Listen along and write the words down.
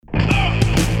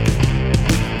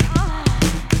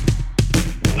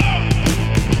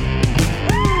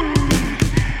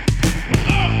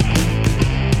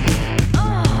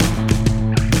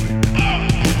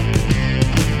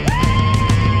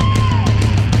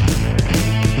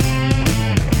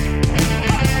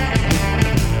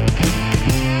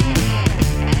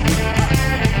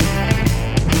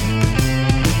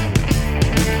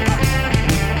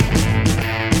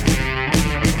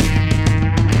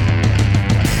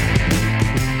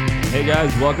Hey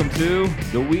guys, welcome to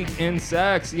The Week in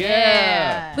Sex.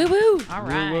 Yeah. Woo woo. All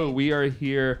right. Woo woo. We are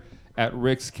here at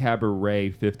Rick's Cabaret,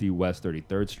 50 West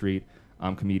 33rd Street.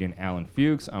 I'm comedian Alan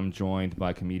Fuchs. I'm joined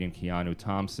by comedian Keanu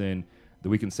Thompson. The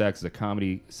Week in Sex is a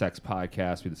comedy sex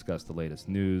podcast. We discuss the latest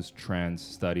news, trends,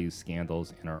 studies,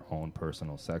 scandals, and our own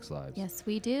personal sex lives. Yes,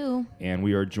 we do. And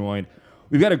we are joined.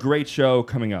 We've got a great show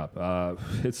coming up.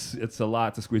 It's a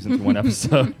lot to squeeze into one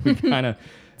episode. We kind of.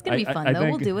 It's going to be fun, though.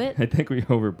 We'll do it. I think we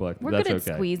overbooked. We're That's good at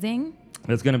okay. squeezing.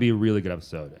 It's going to be a really good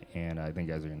episode, and I think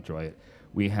you guys are going to enjoy it.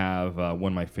 We have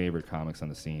one of my favorite comics on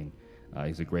the scene.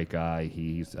 He's a great guy.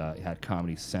 He's had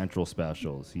Comedy Central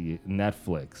specials.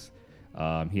 Netflix.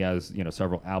 He has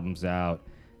several albums out.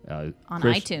 On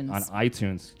iTunes. On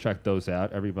iTunes. Check those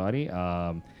out, everybody. You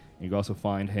can also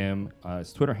find him.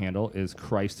 His Twitter handle is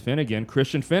Christ Finnegan.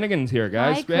 Christian Finnegan's here,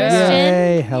 guys. Hi, Christian.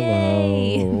 Yay,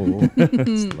 hello.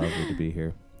 It's lovely to be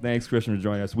here. Thanks, Christian, for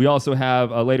joining us. We also have,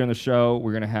 later in the show,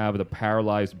 we're going to have the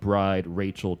Paralyzed Bride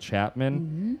Rachelle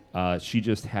Chapman. Mm-hmm. She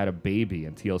just had a baby,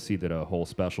 and TLC did a whole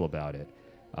special about it.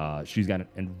 She's got a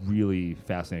really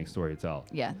fascinating story to tell.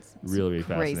 Yeah. Really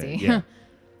crazy. fascinating. Yeah.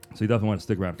 So you definitely want to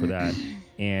stick around for that.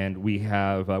 And we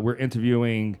have, we're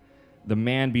interviewing one of the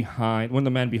men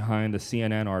behind the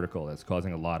CNN article that's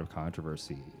causing a lot of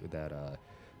controversy that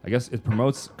I guess it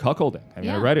promotes cuckolding. I mean,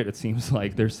 I read it. It seems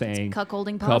like they're saying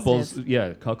cuckolding couples,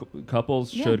 positive.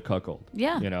 couples should cuckold.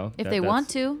 Yeah. If they want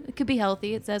to, it could be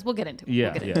healthy. It says we'll get into it.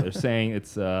 Yeah, They're saying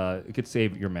it could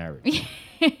save your marriage.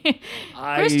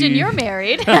 Christian, you're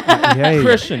married. Yay.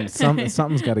 Christian,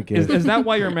 something's got to give. is that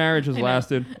why your marriage has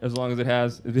lasted as long as it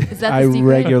has? Is that I the secret?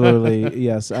 regularly,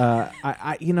 yes.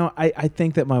 I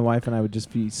think that my wife and I would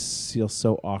just feel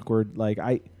so awkward. Like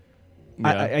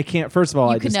I can't. First of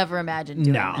all, You could never imagine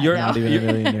doing that. You're not even a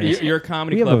million years. Your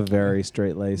comedy We have club. a very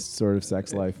straight-laced sort of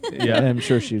sex life. Yeah. And I'm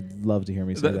sure she'd love to hear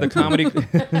me say the that. comedy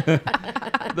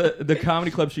the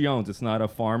comedy club she owns, it's not a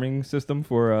farming system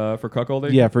for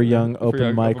cuckolding. Yeah, for young open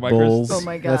young mic open micers. bulls. Oh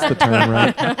my God. That's the term,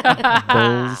 right?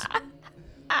 Bulls.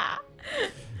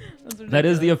 That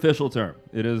is the official term.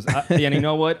 It is. And you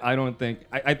know what?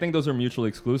 I think those are mutually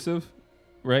exclusive,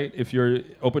 right? If you're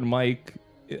open mic,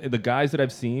 the guys that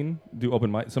I've seen do open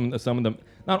mic. Some of them,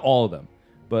 not all of them,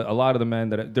 but a lot of the men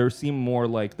they seem more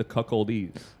like the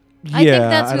cuckoldees. I think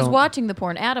that's who's watching the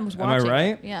porn. Adam's Am I watching.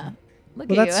 right? Yeah. Look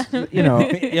Well, at that's, you.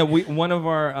 Yeah, one of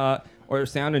our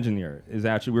sound engineer is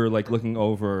actually, we were like looking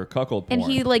over cuckold porn. And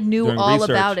he knew during all research.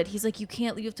 about it. He's like, you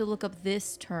have to look up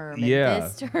this term and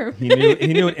this term. he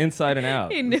knew it inside and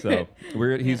out. He knew so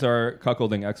he's our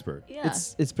cuckolding expert. Yeah.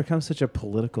 It's become such a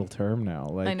political term now.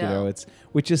 Like, I know.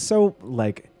 which is so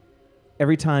like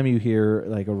every time you hear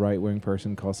like a right-wing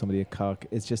person call somebody a cuck,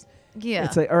 it's just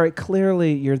it's like, all right,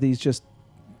 clearly you're these just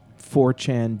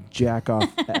 4chan jack-off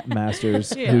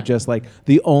masters who just like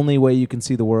the only way you can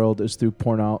see the world is through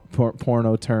porno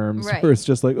terms, right. where it's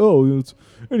just like, oh, it's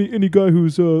any guy who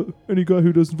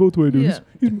doesn't vote the way I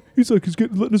do, he's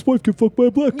letting his wife get fucked by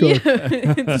a black guy.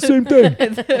 It's the same thing.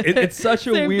 It's such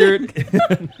a weird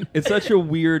it's such a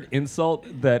weird insult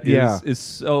that is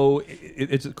so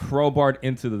it's crowbarred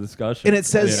into the discussion, and it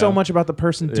says so much about the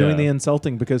person doing the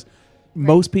insulting, because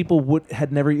most people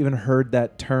had never even heard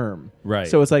that term. Right.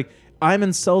 So it's like, I'm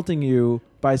insulting you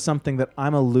by something that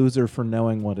I'm a loser for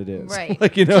knowing what it is. Right.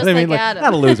 Like, you know Just what I mean? like Like, Adam.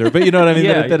 not a loser, but you know what I mean?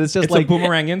 Yeah, that it's just it's like a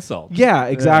boomerang insult. Yeah,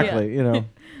 exactly. You know.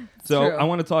 So True. I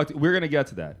want to talk. We're going to get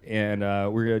to that, and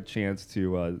we're going to get a chance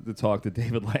to talk to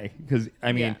David Lang, because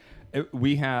I mean,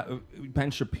 we have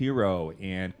Ben Shapiro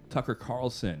and Tucker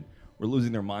Carlson. We're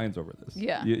losing their minds over this.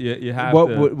 Yeah. You have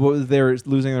what they're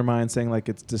losing their mind, saying like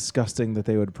it's disgusting that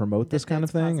they would promote this kind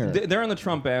of thing? Or? They're on the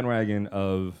Trump bandwagon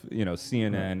of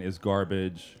CNN is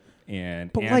garbage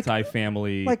and But like-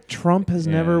 anti-family. Like Trump has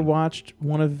never watched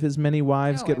one of his many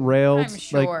wives get railed. I'm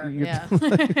sure. Like, Yeah.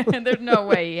 There's no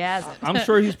way he hasn't. I'm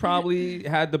sure he's probably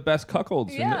had the best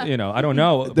cuckolds. Yeah. I don't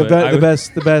know. the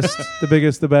best, the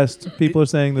biggest, the best. People are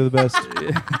saying they're the best.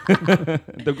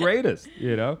 the greatest,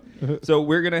 So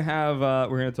we're gonna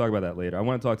talk about that later. I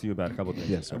want to talk to you about a couple of things.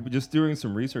 Yes, sir. Just doing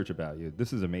some research about you.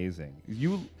 This is amazing.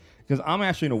 Because I'm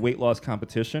actually in a weight loss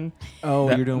competition.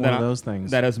 Oh, you're doing one of those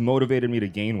things. That has motivated me to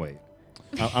gain weight.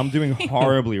 I'm doing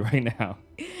horribly right now.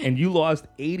 And you lost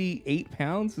 88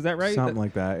 pounds? Is that right? Something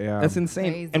like that, yeah. That's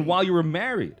insane. Crazy. And while you were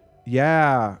married.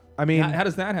 Yeah. I mean, How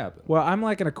does that happen? well, I'm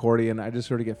like an accordion. I just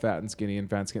sort of get fat and skinny and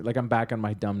fat and skinny. Like, I'm back on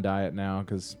my dumb diet now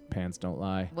because pants don't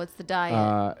lie. What's the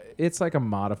diet? It's like a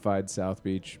modified South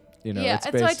Beach. Yeah, it's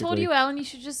and so I told basically- you, Alan, you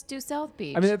should just do South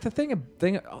Beach. I mean, the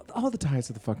thing, all the diets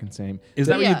are the fucking same. Is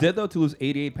that what Yeah. you did, though, to lose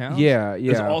 88 pounds? Yeah,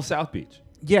 It's yeah. all South Beach.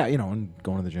 Yeah, and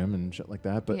going to the gym and shit like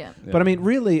that. But Yeah. but I mean,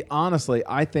 really, honestly,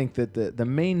 I think that the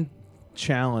main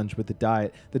challenge with the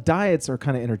diet. The diets are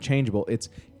kind of interchangeable. It's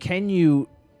can you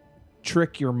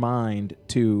trick your mind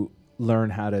to learn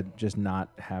how to just not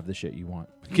have the shit you want?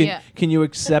 Can you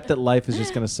accept that life is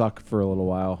just going to suck for a little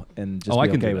while and just be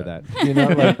okay with that? You know,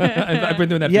 like, I've been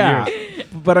doing that for years.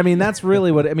 But I mean, that's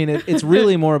really what I mean. It's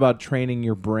really more about training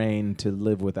your brain to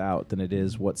live without than it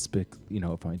is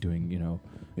if I'm doing,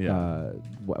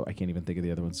 I can't even think of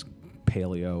the other ones.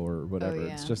 Paleo or whatever. Oh,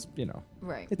 yeah. It's just,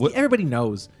 right. Everybody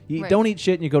knows. You don't eat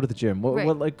shit and you go to the gym.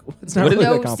 It's not really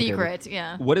that complicated. Secret,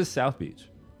 yeah. What is South Beach?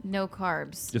 No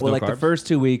carbs. Just no carbs? The first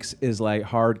 2 weeks is like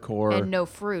hardcore. And no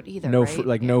fruit either, no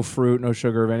right? no fruit, no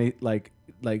sugar of any,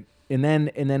 and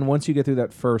then once you get through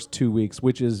that first 2 weeks,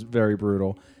 which is very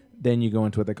brutal, then you go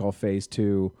into what they call phase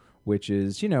 2, which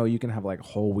is, you can have like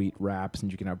whole wheat wraps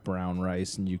and you can have brown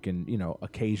rice and you can,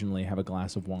 occasionally have a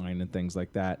glass of wine and things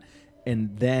like that.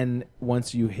 And then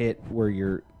once you hit where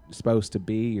you're supposed to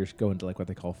be, you're going to like what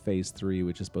they call phase 3,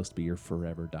 which is supposed to be your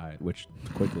forever diet, which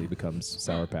quickly becomes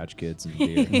Sour Patch Kids and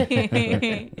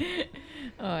beer.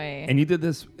 And you did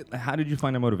this. How did you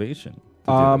find the motivation?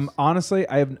 Honestly,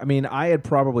 I had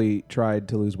probably tried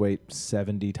to lose weight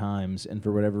 70 times, and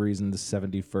for whatever reason, the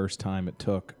 71st time it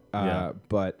took.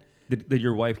 But Did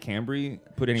your wife Cambry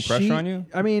put any pressure on you?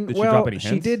 I mean, did she drop any hints?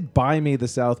 She did buy me the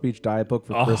South Beach diet book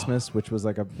for Christmas, which was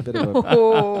like a bit of a.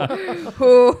 All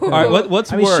right,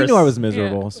 what's worse? She knew I was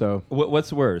miserable, so.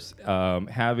 What's worse,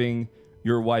 having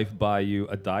your wife buy you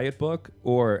a diet book,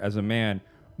 or as a man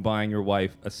buying your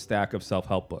wife a stack of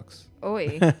self-help books?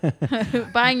 Oy.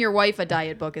 Buying your wife a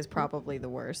diet book is probably the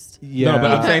worst. Yeah. No,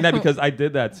 but I'm saying that because I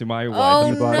did that to my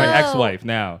wife, my ex-wife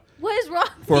now. What is wrong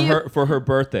with you? For her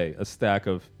birthday, a stack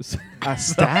of a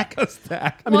stack? A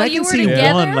stack. I mean, I can see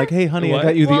one, like, hey, honey, I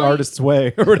got you the artist's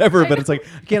way or whatever, but it's like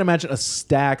I can't imagine a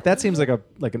stack. That seems like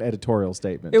an editorial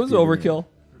statement. It was overkill.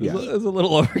 Yeah. It was a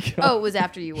little overkill. Oh, it was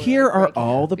after you were. Here are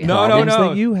all the problems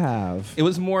that you have. It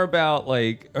was more about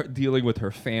like dealing with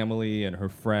her family and her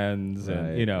friends,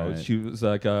 and she was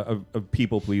like a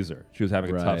people pleaser. She was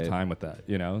having a tough time with that,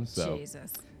 So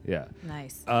Jesus. Yeah.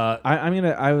 Nice.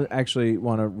 I actually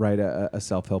want to write a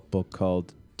self-help book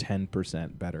called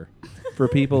 10% Better for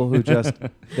people who just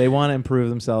they want to improve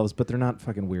themselves, but they're not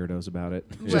fucking weirdos about it.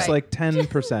 Just like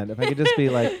 10%. If I could just be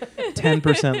like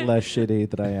 10% less shitty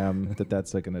that I am,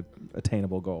 that's like an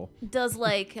attainable goal. Does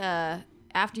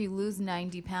after you lose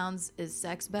 90 pounds, is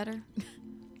sex better?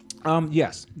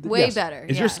 Yes. Way better.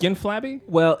 Is your skin flabby?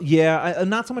 Well, yeah,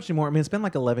 not so much anymore. I mean, it's been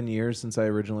like 11 years since I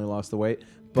originally lost the weight.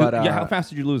 But how fast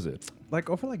did you lose it? Like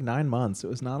over 9 months. It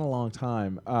was not a long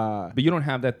time. But you don't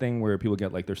have that thing where people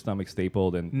get like their stomach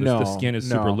stapled and the skin is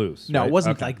super loose. No, right? it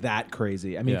wasn't like that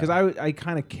crazy. I mean, because I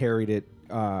kind of carried it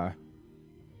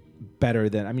better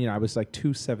than, I was like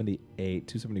 278,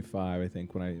 275, I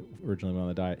think, when I originally went on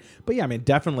the diet. But yeah, I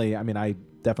definitely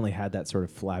had that sort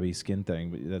of flabby skin thing,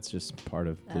 but that's just part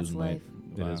of losing weight.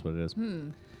 It is what it is.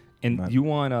 And you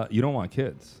don't want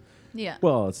kids. Yeah.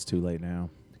 Well, it's too late now.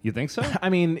 You think so?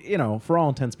 I mean, for all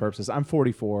intents and purposes, I'm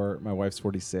 44, my wife's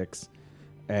 46,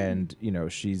 and,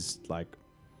 she's like,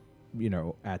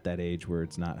 at that age where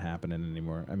it's not happening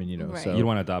anymore. I mean, right. So. You don't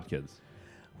want to adopt kids?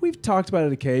 We've talked about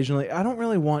it occasionally. I don't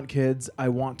really want kids. I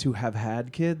want to have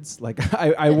had kids. Like,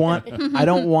 I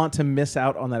don't want to miss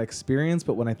out on that experience,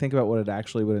 but when I think about what it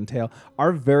actually would entail,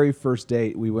 our very first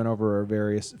date, we went over our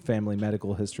various family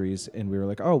medical histories, and we were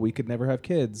like, oh, we could never have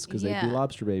kids because they'd be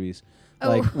lobster babies.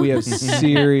 Like, we have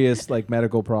serious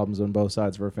medical problems on both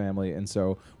sides of our family, and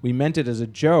so we meant it as a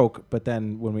joke, but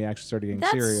then when we actually started getting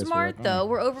serious, that's smart though.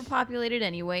 We're overpopulated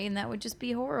anyway, and that would just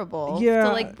be horrible.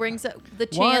 Yeah, to brings up the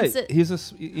chance. He's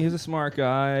a smart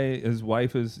guy. His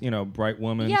wife is bright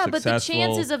woman. Yeah, successful. But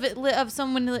the chances of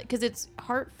someone, because it's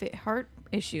heart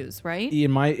issues, right?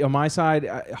 On my side,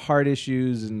 heart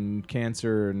issues and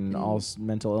cancer and all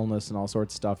mental illness and all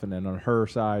sorts of stuff. And then on her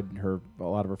side, a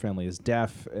lot of her family is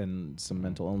deaf and some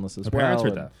mental illness as well. Her parents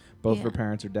are deaf. Both of her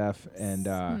parents are deaf, and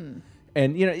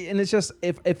and it's just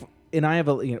if I have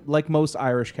like most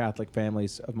Irish Catholic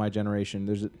families of my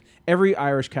generation, every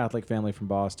Irish Catholic family from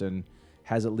Boston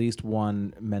has at least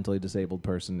one mentally disabled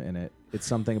person in it. It's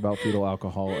something about fetal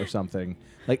alcohol or something.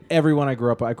 Like everyone I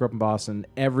grew up in Boston,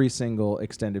 every single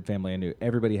extended family I knew,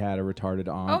 everybody had a retarded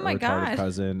aunt or a retarded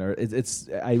cousin. Or it's.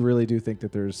 I really do think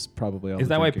that there's probably. Is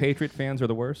that why Patriot fans are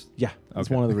the worst? Yeah, that's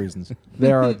one of the reasons.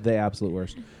 They are the absolute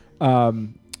worst.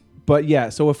 But yeah,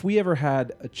 so if we ever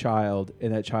had a child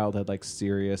and that child had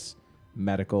serious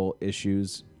medical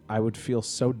issues, I would feel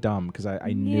so dumb because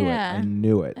I knew it. I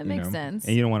knew it. That makes sense.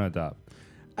 And you don't want to adopt.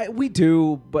 We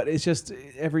do, but it's just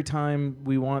every time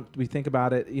we think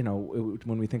about it,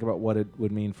 when we think about what it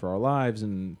would mean for our lives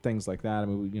and things like that. I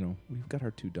mean, we've got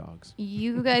our 2 dogs.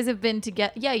 You guys have been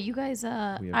together. Yeah, you guys.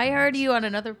 I heard you on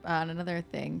another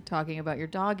thing talking about your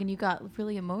dog, and you got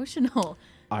really emotional.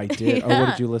 I did. Yeah. Oh, what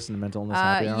did you listen to Mental Illness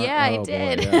Happy Hour? Yeah, I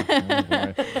did. Boy,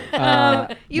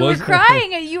 yeah. You were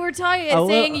crying. You were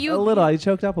saying you a little. I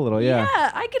choked up a little. Yeah.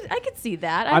 Yeah, I could see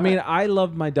that. I mean, I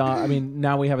love my dog. I mean,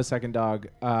 now we have a second dog,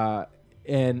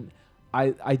 and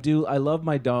I love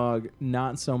my dog.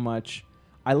 Not so much.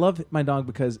 I love my dog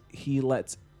because he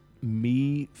lets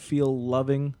me feel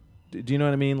loving. Do you know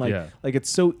what I mean? Like it's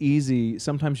so easy.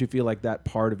 Sometimes you feel like that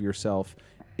part of yourself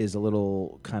is a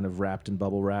little kind of wrapped in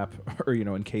bubble wrap or,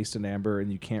 encased in amber,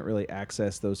 and you can't really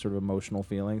access those sort of emotional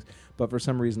feelings. But for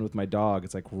some reason with my dog,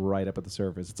 it's like right up at the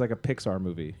surface. It's like a Pixar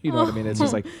movie. You know what I mean? It's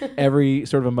just like every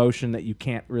sort of emotion that you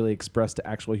can't really express to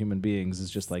actual human beings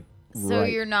is just like so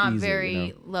you're not easy,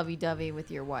 very lovey-dovey with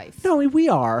your wife. No, we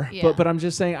are. Yeah. But I'm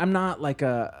just saying I'm not like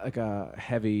a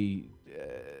heavy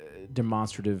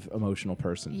demonstrative emotional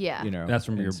person. Yeah. That's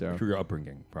from your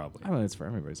upbringing, probably. I mean, it's for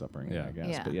everybody's upbringing, I guess.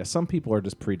 Yeah. But yeah, some people are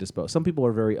just predisposed. Some people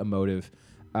are very emotive.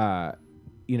 My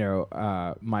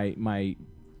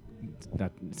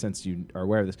not, since you are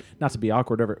aware of this, not to be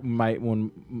awkward,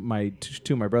 when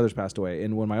two of my brothers passed away,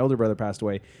 and when my older brother passed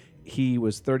away, he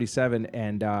was 37,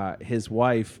 and his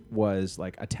wife was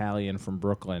like Italian from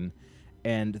Brooklyn.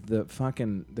 And the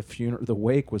funeral, the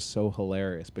wake was so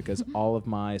hilarious because all of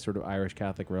my sort of Irish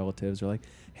Catholic relatives are like,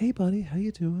 "Hey, buddy, how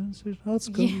you doing? Oh, it's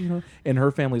good, And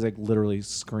her family's like literally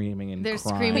screaming and they're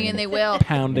crying screaming and they will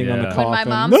pounding on the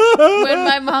coffin. When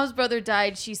my mom's brother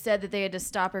died, she said that they had to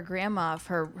stop her grandma,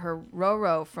 her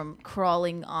Ro, from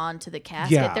crawling onto the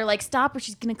casket. Yeah. They're like, "Stop her!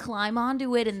 She's gonna climb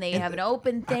onto it," and they have an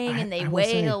open thing and they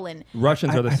wail. And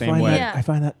Russians are the same way. I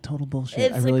find that total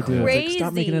bullshit. It's I really crazy. do. It's like,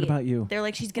 stop making it about you. They're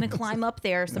like, "She's gonna climb up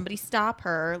there. Somebody stop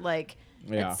her!" Like,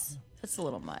 it's a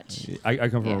little much. I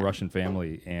come from a Russian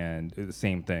family, and the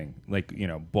same thing. Like,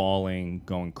 bawling,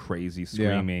 going crazy,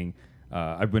 screaming.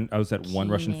 I was at one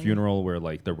Russian funeral where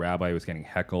like the rabbi was getting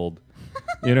heckled.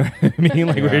 You know what I mean?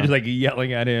 Like we were just like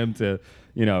yelling at him to,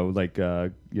 make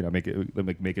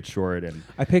it short. And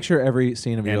I picture every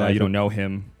scene of your life. You don't know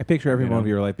him. I picture every moment of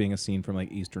your life being a scene from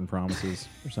like Eastern Promises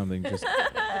or something. Just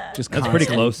that's pretty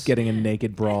close. Getting in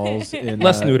naked brawls.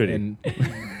 Less nudity,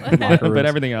 but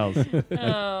everything else.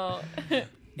 Oh.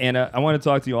 And I want to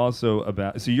talk to you also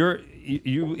about. So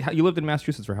you lived in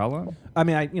Massachusetts for how long? I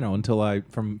mean, until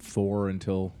from 4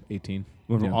 until 18.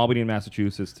 Went from Albany,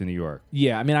 Massachusetts to New York.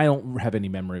 Yeah, I mean, I don't have any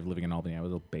memory of living in Albany. I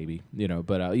was a baby,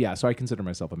 But so I consider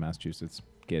myself a Massachusetts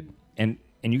kid. And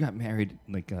you got married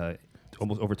like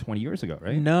almost over 20 years ago,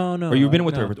 right? No. Or you've been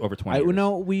with her over 20 years?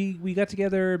 No, we got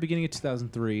together beginning of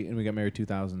 2003, and we got married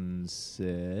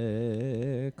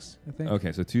 2006, I think.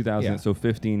 Okay, so 2000, so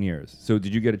 15 years. So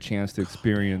did you get a chance to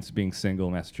experience being single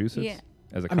in Massachusetts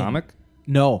as a comic?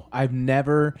 No, I have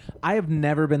never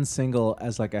been single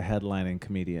as like a headlining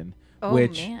comedian,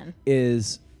 which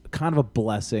is kind of a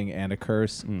blessing and a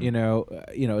curse.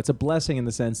 It's a blessing in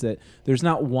the sense that there's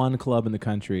not one club in the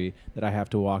country that I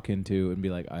have to walk into and be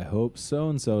like, I hope so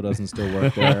and so doesn't still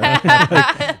work there.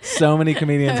 Like, so many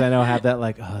comedians I know have that,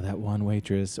 like, oh, that one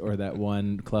waitress or that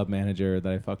one club manager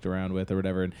that I fucked around with or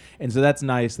whatever, and so that's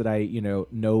nice that I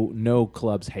no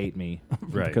clubs hate me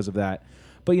because of that.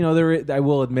 But I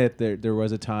will admit there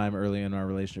was a time early in our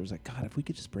relationship. It was like, God, if we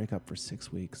could just break up for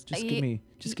 6 weeks, give me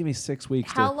 6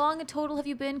 weeks. How long in total have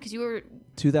you been? Because you were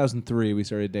 2003. We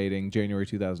started dating January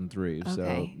 2003. Okay.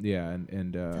 So yeah,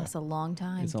 and that's a long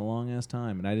time. It's a long ass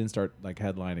time, and I didn't start like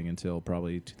headlining until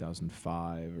probably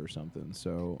 2005 or something.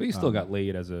 So, but you still got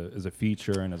laid as a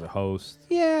feature and as a host.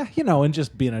 Yeah, and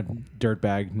just being a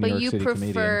dirtbag New York City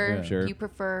comedian. Yeah, sure. You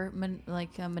prefer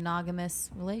a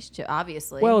monogamous relationship,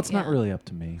 obviously. Well, it's not really up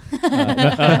to me.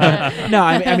 No,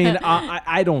 I mean,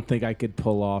 I don't think I could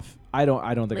pull off. I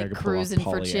don't think I could pull off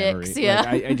polyamory. For chicks, yeah.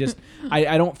 Like,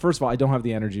 I don't. First of all, I don't have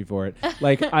the energy for it.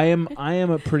 Like I am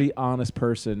a pretty honest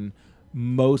person,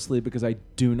 mostly because I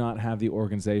do not have the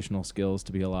organizational skills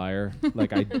to be a liar.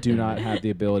 Like I do not have the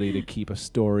ability to keep a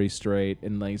story straight,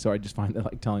 and like so I just find that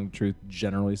like telling the truth,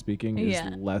 generally speaking, is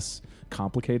less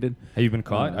complicated. Have you been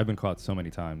caught? I've been caught so many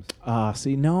times.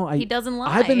 He doesn't lie.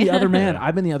 I've been the other man.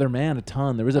 I've been the other man a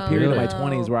ton. There was a period in my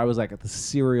 20s where I was like the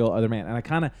serial other man, and I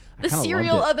kind of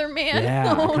serial other man.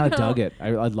 Yeah, I kind of dug it.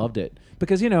 I loved it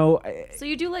because so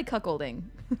you do like cuckolding.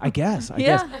 I guess.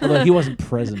 Although he wasn't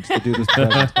present to do this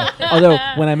present. Although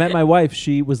when I met my wife,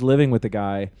 she was living with the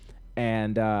guy.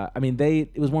 And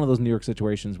it was one of those New York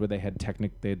situations where they had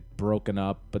broken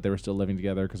up, but they were still living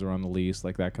together because they were on the lease,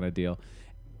 like that kind of deal.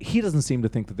 he doesn't seem to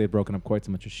think that they'd broken up quite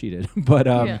so much as she did.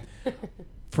 But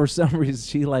for some reason,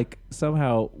 she like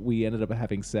somehow we ended up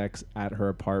having sex at her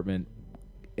apartment.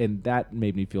 And that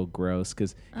made me feel gross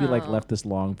because he like left this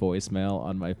long voicemail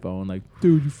on my phone, like,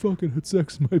 "Dude, you fucking had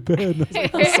sex in my bed." And I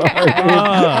was like,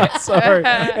 "I'm sorry, sorry,"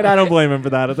 and I don't blame him for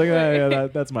that. I was like, yeah,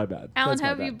 that's my bad. Alan, that's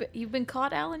have you've been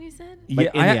caught, Alan? You said? Yeah,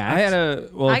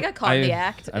 like I got caught in the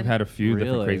act. I've had a few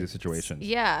different crazy situations.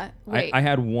 Yeah, wait. I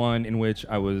had one in which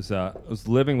I was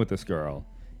living with this girl,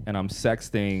 and I'm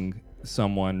sexting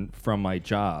someone from my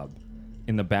job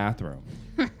in the bathroom,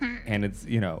 and it's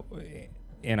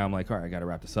And I'm like, all right, I got to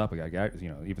wrap this up. I got to get,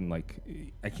 even like,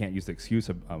 I can't use the excuse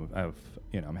of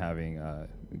I'm having, a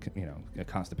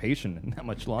constipation that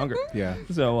much longer. Yeah.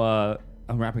 So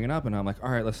I'm wrapping it up, and I'm like, all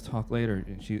right, let's talk later.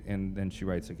 And then she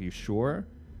writes, like, are you sure?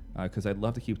 Because I'd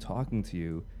love to keep talking to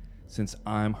you, since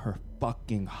I'm her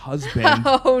fucking husband.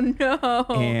 Oh no!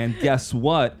 And guess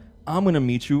what? I'm gonna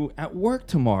meet you at work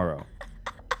tomorrow.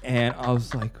 And I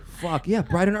was like, fuck yeah,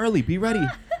 bright and early. Be ready.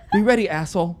 Be ready,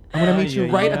 asshole. I'm gonna meet you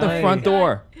right at the front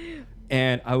door.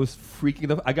 And I was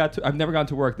freaking I've never gone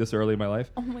to work this early in my life.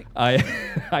 Oh my God.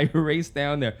 I raced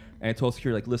down there and I told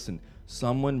security, like, listen,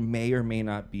 someone may or may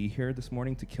not be here this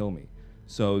morning to kill me.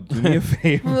 So do me a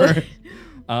favor.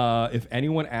 If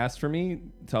anyone asks for me,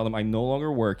 tell them I no longer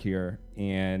work here,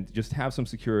 and just have some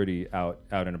security out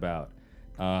and about.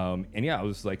 And yeah, I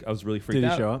was really freaked out.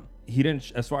 Did he show up? He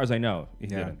didn't, as far as I know. He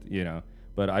didn't,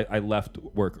 But I left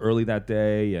work early that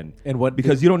day, and what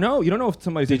because you don't know if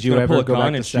somebody's going to pull a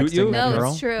gun and shoot you. No,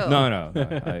 it's true. No.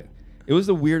 It was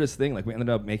the weirdest thing. Like, we ended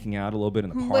up making out a little bit in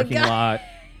the parking lot,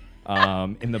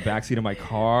 in the backseat of my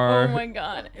car. Oh my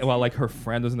God! While like her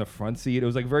friend was in the front seat. It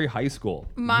was like very high school.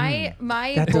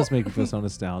 That does make me feel so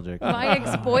nostalgic. My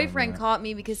ex-boyfriend caught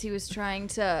me because he was trying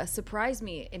to surprise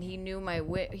me, and he knew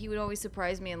he would always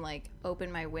surprise me and like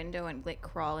open my window and like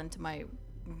crawl into my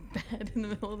bed in the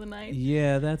middle of the night.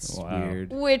 Yeah, that's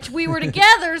weird. Which we were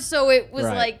together, so it was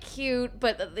like cute,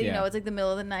 but it's like the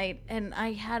middle of the night, and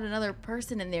I had another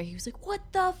person in there. He was like, "What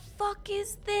the fuck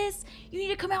is this? You need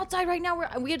to come outside right now."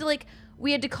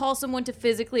 We had to call someone to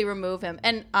physically remove him,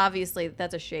 and obviously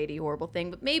that's a shady, horrible thing.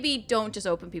 But maybe don't just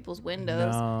open people's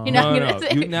windows. No. You're not gonna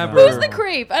say, you never. Who's the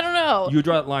creep? I don't know. You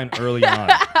draw that line early on.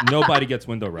 Nobody gets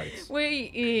window rights.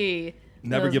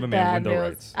 Never give a man window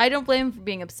rights. I don't blame him for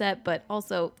being upset, but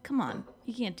also, come on,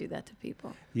 you can't do that to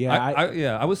people.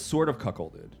 Yeah, I was sort of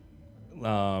cuckolded.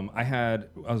 I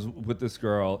was with this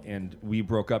girl, and we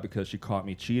broke up because she caught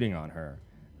me cheating on her,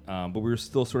 but we were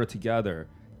still sort of together.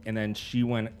 And then she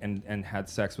went and had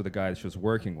sex with a guy that she was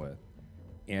working with,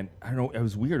 and I don't know, it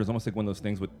was weird. It was almost like one of those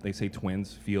things where they say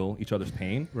twins feel each other's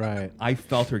pain. Right. I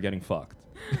felt her getting fucked.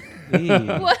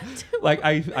 What? Like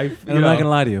I'm not gonna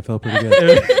lie to you, it felt pretty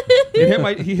good.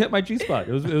 He hit my G-spot.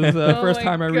 It was the first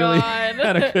time I really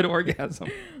had a good orgasm.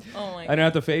 Oh my! I didn't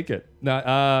have to fake it.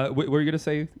 Now, what were you gonna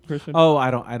say, Christian? Oh,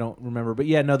 I don't remember. But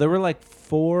yeah, no, there were like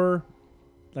four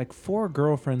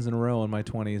girlfriends in a row in my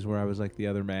 20s where I was like the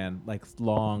other man, like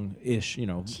long-ish,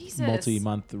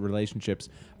 multi-month relationships.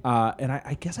 And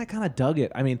I guess I kind of dug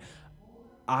it. I mean,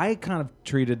 I kind of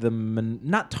treated them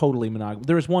not totally monogamous.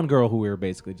 There was one girl who we were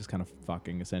basically just kind of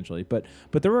fucking essentially, but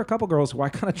there were a couple girls who I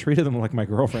kind of treated them like my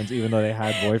girlfriends, even though they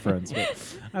had boyfriends.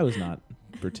 But I was not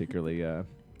particularly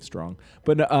strong.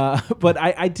 But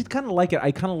I did kind of like it.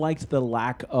 I kind of liked the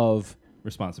lack of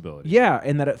responsibility. Yeah,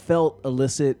 and that it felt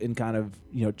illicit and kind of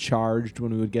charged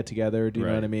when we would get together. Do you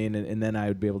know what I mean? And then I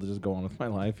would be able to just go on with my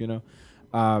life.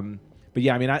 But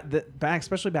yeah, I mean,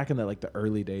 especially back in the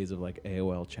early days of like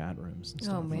AOL chat rooms and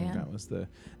stuff. Oh man,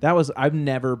 that was. I've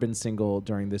never been single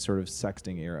during this sort of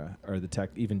sexting era or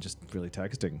even just really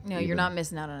texting. No, you're not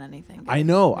missing out on anything. Dude. I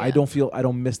know. Yeah. I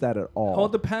don't miss that at all. Well,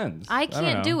 it depends. I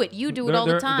can't do it. You do it all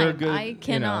the time. Good, I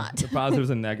cannot. The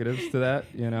positives and negatives to that.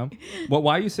 Well,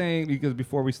 why are you saying? Because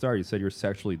before we start, you said you're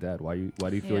sexually dead. Why do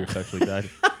you feel you're sexually dead?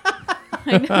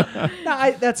 I know.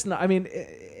 No, that's not. I mean,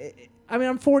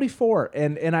 I'm 44,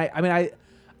 and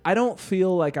I don't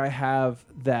feel like I have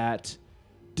that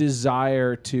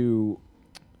desire to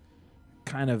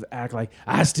kind of act like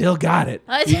I still got it.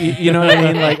 You know what I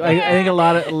mean? Like I think a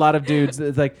lot of dudes,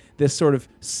 it's like this sort of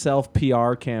self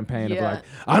PR campaign of like,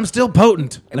 I'm still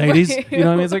potent, ladies. You know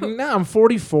what I mean? It's like, no, I'm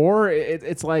 44.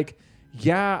 It's like,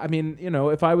 yeah, I mean,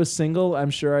 if I was single, I'm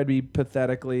sure I'd be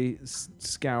pathetically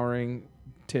scouring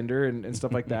Tinder and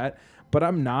stuff like that. But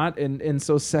I'm not, and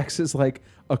so sex is like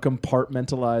a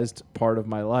compartmentalized part of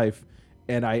my life,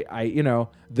 and I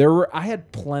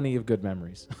had plenty of good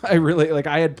memories.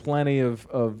 I had plenty of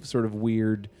sort of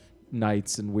weird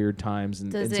nights and weird times,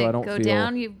 and, Does and so I don't it go feel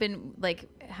down? You've been like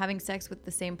having sex with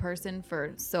the same person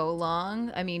for so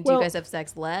long. I mean, do you guys have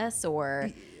sex less or?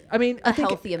 I mean, I think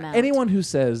healthy amount. anyone who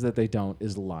says that they don't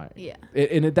is lying. Yeah.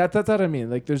 That's what I mean.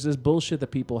 Like, there's this bullshit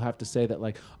that people have to say that,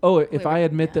 like, oh, if I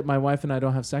admit that my wife and I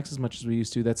don't have sex as much as we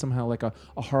used to, that's somehow like a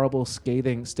horrible,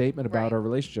 scathing statement about our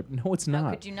relationship. No, it's not. How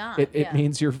could you not? It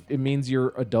means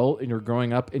you're adult and you're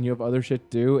growing up and you have other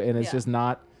shit to do, and it's just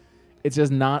not. It's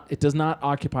just not. It does not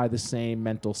occupy the same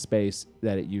mental space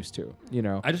that it used to. You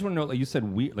know. I just want to know, like you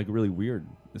said, like really weird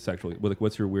sexually. Like,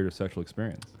 what's your weirdest sexual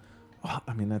experience? Oh,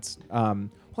 I mean, that's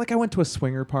like I went to a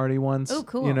swinger party once. Oh,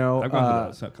 cool. You know, I've gone to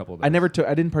those, a couple of those.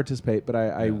 I didn't participate, but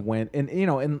I went, and you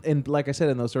know, and like I said,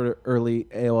 in those sort of early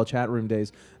AOL chat room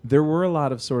days, there were a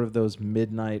lot of sort of those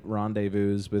midnight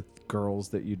rendezvous with girls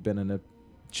that you'd been in a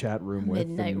chat room with.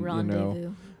 Midnight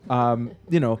rendezvous.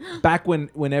 You know, back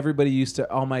when everybody used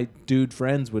to, all my dude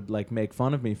friends would like make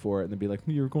fun of me for it, and they'd be like,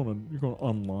 "You're going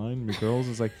online with girls."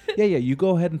 It's like, yeah, you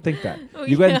go ahead and think that.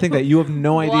 You go ahead and think that. You have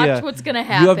no idea. Watch what's gonna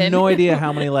happen. You have no idea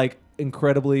how many like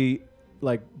incredibly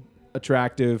like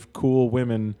attractive, cool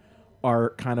women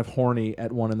are kind of horny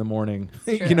at 1 a.m.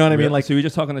 You know what I mean? Like, so you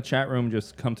just talk in the chat room,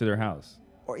 just come to their house.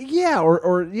 Or yeah.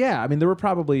 I mean, there were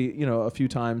probably, you know, a few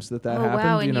times that happened.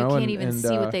 Wow, and you know, can't even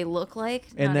see what they look like.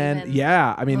 And then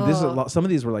I mean, this is some of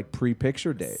these were like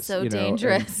pre-picture days. So you know,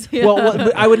 dangerous. Well,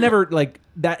 but I would never like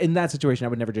that in that situation. I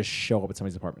would never just show up at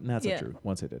somebody's apartment. And that's not true.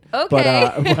 Once I did.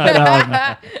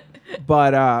 Okay.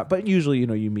 But usually, you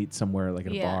know, you meet somewhere like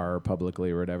in a bar or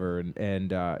publicly or whatever,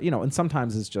 and you know, and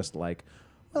sometimes it's just like,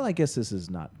 well, I guess this is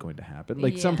not going to happen.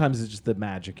 Like sometimes it's just the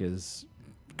magic is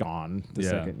gone the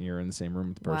second you're in the same room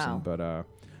with the person. Wow.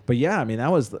 But yeah, I mean,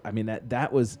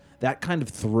 that was that kind of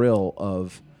thrill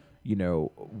of, you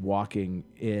know, walking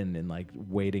in and like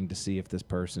waiting to see if this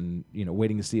person, you know,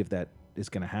 waiting to see if that is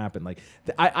going to happen. Like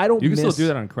I don't. You can still do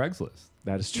that on Craigslist.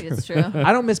 That is true. It's true.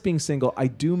 I don't miss being single. I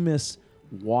do miss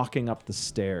walking up the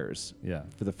stairs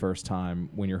for the first time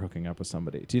when you're hooking up with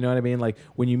somebody. Do you know what I mean? Like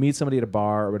when you meet somebody at a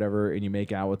bar or whatever and you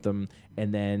make out with them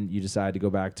and then you decide to go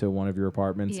back to one of your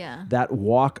apartments, that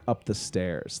walk up the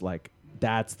stairs, like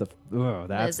that's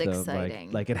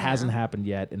exciting. like it hasn't happened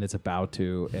yet and it's about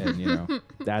to, and you know,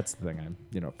 that's the thing I'm,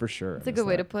 you know, for sure. It's a good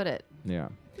way to put it. Yeah.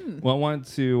 Well, I wanted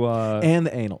to... and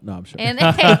the anal. No, I'm sure. And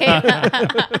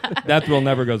that thrill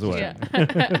never goes away. Yeah.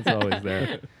 It's always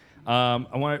there. Let's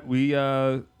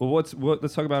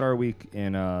talk about our week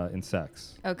in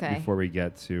sex. Okay. Before we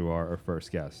get to our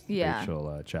first guest,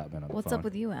 Rachelle Chapman on the phone. What's up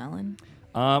with you, Alan?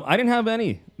 I didn't have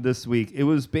any this week. It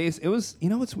was you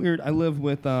know what's weird? I live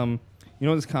with you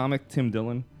know this comic Tim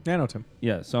Dillon? Yeah, I know Tim.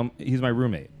 Yeah, so he's my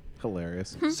roommate.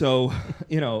 Hilarious. So,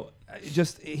 you know,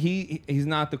 just he's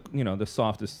not the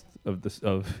softest of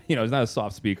he's not a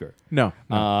soft speaker. No.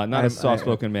 Not a soft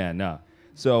spoken man, no.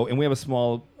 So, and we have a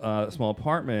small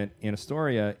apartment in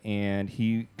Astoria, and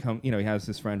he has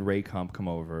his friend Ray come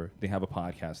over. They have a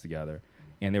podcast together,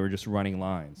 and they were just running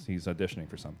lines. He's auditioning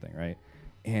for something, right?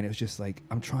 And it was just like,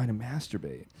 I'm trying to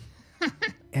masturbate,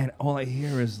 and all I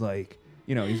hear is like,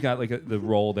 you know, he's got like the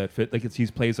role that fit, like he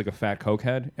plays like a fat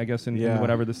cokehead, I guess, in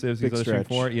whatever this is he's auditioning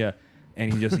for,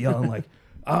 and he's just yelling like,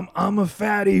 I'm a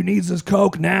fatty who needs his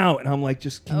Coke now. And I'm like,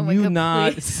 just can you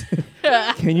not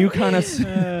can you kind of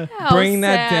bring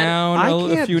that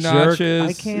down a few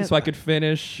notches so I could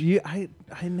finish? I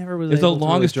never was. It's the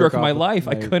longest jerk of my life.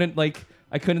 I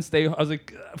couldn't stay. I was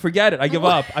like, forget it. I give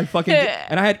up. I fucking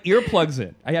and I had earplugs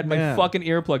in. I had my fucking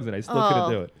earplugs in. I still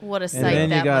couldn't do it. What a sight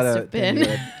that must have been.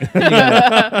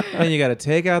 Then you got to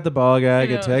take out the ball gag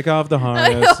and take off the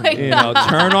harness.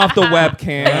 Turn off the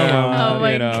webcam. Oh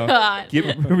my God.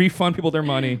 Refund people their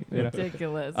money.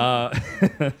 Ridiculous.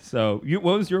 So,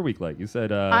 what was your week like? You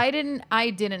said I didn't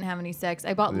have any sex.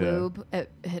 I bought lube at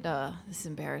this is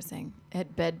embarrassing,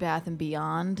 at Bed Bath and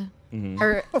Beyond.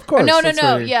 Mm-hmm. Of course. No.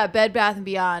 Yeah, Bed Bath and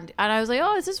Beyond. And I was like,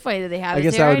 oh, this is funny that they have. I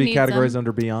guess that would be categorized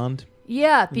under Beyond.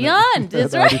 Yeah, Beyond.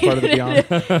 That's right. That would be part of the Beyond.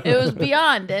 It was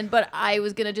Beyond, but I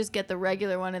was gonna just get the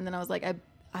regular one, and then I was like,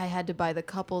 I had to buy the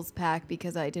couples pack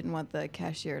because I didn't want the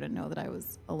cashier to know that I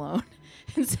was alone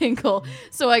and single.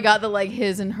 So I got the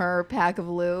his and her pack of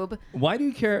lube. Why do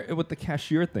you care what the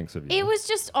cashier thinks of you? It was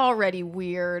just already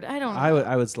weird. I don't know.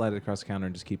 I would slide it across the counter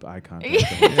and just keep eye contact.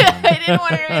 I didn't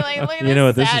want to be like, look at you know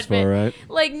what this is for, right?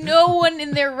 Like, no one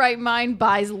in their right mind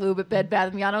buys lube at Bed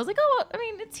Bath & Beyond. I was like, oh, I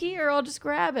mean, it's here. I'll just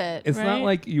grab it. It's not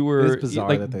like you were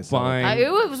bizarre that they buying. It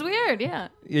was weird, yeah.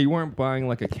 Yeah, you weren't buying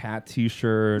like a cat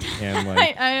T-shirt and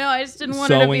I know. I just didn't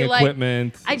want it to be like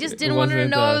equipment. I just didn't want her to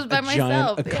know I was by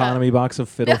myself. Giant economy box of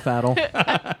fiddle faddle.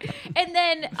 And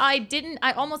then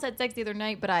I almost had sex the other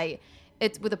night, but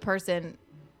it's with a person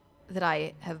that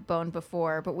I have boned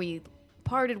before, but we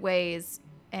parted ways,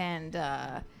 and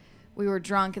we were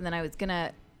drunk, and then I was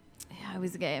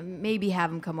gonna maybe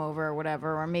have him come over or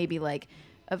whatever, or maybe like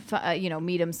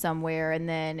meet him somewhere, and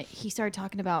then he started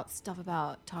talking about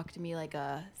talk to me like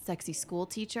a sexy school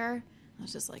teacher. I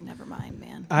was just like, never mind,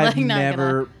 man. I've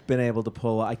never been able to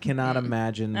pull. I cannot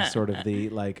imagine sort of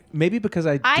the maybe because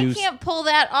I can't pull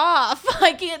that off.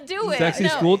 I can't do it. Sexy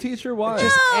school teacher? Why?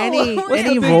 Just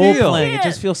any role playing. It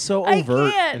just feels so overt.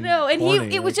 I can't. No, and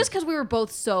it was just because we were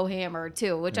both so hammered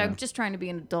too, which I'm just trying to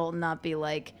be an adult and not be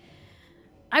like.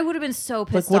 I would have been so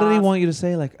pissed off. What did he want you to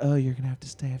say? Like, oh, you're going to have to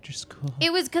stay after school.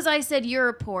 It was because I said,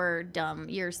 you're poor, dumb,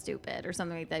 you're stupid, or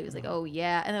something like that. He was like, oh,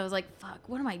 yeah. And I was like, fuck,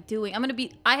 what am I doing?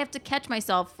 I have to catch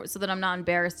myself so that I'm not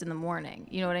embarrassed in the morning.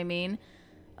 You know what I mean?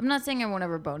 I'm not saying I won't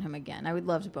ever bone him again. I would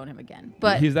love to bone him again.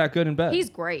 But he's that good in bed? He's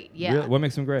great, yeah. Really? What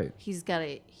makes him great? He's got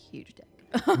a huge dick.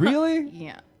 Really?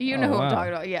 Yeah. You know who I'm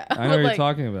talking about, yeah. I know what you're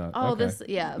talking about. Oh, okay.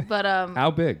 Yeah. But how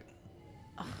big?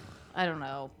 I don't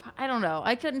know.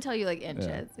 I couldn't tell you like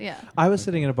inches. Yeah. I was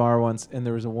sitting in a bar once, and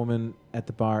there was a woman at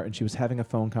the bar, and she was having a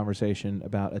phone conversation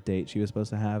about a date she was supposed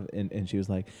to have, and she was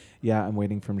like, "Yeah, I'm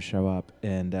waiting for him to show up,"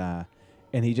 and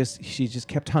she just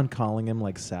kept on calling him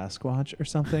like Sasquatch or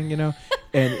something, you know,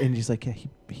 and she's like, yeah,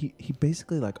 he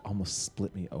basically like almost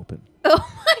split me open. Oh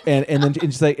my God. And then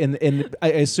she's like, and I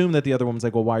assume that the other woman's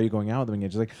like, well, why are you going out with him?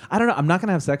 And she's like, I don't know, I'm not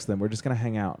gonna have sex with them. We're just gonna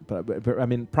hang out. But I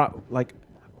mean,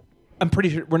 I'm pretty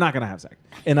sure we're not going to have sex.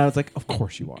 And I was like, of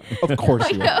course you are. Of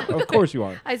course you are. Of course you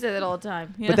are. I say that all the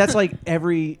time. Yeah. But that's like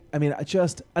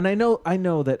and I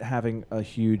know that having a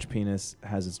huge penis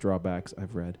has its drawbacks,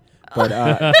 I've read. But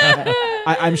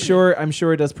I'm sure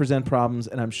it does present problems,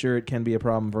 and I'm sure it can be a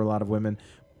problem for a lot of women.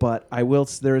 But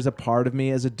there is a part of me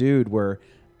as a dude where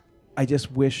I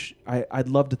just wish I'd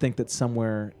love to think that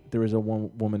somewhere there was a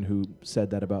woman who said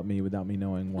that about me without me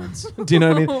knowing once. Do you know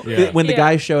what I mean? Yeah. When the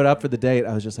guy showed up for the date,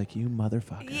 I was just like, you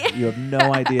motherfucker. Yeah. You have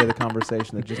no idea the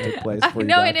conversation that just took place before you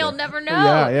got and he'll there. never know.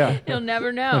 Yeah. He'll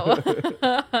never know.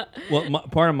 Well,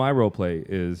 part of my role play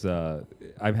is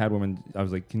I've had women. I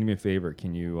was like, can you do me a favor?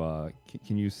 Can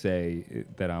you say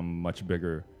that I'm much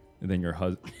bigger than your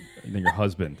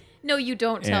husband? No, you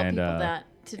don't tell people that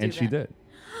to do that. And she did.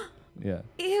 Yeah.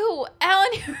 Ew, Alan,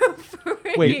 you're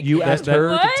freaking. Wait, you asked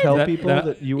her to tell people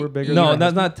that you were bigger? No, than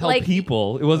that's not tell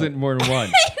people. It wasn't more than one.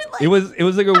 It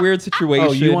was like a weird situation.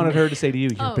 Oh, you wanted her to say to you,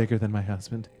 "You're bigger than my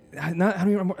husband." I don't even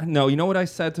remember. No, you know what I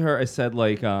said to her? I said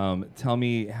like, tell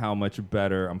me how much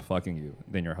better I'm fucking you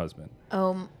than your husband.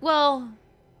 Well.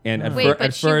 And at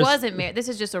but she first, wasn't married. This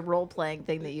is just a role playing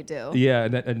thing that you do. Yeah,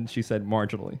 and she said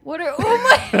marginally. What are?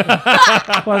 Oh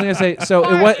my! Well, I was gonna say, so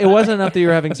it wasn't enough that you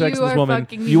were having sex with this woman.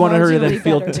 You wanted her to then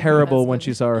feel terrible when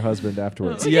she saw her husband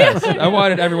afterwards. Yes, I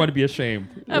wanted everyone to be ashamed.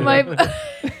 You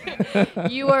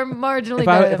are marginally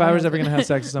better. If I was ever gonna have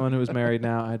sex with someone who was married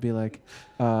now, I'd be like,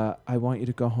 I want you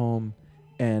to go home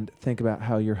and think about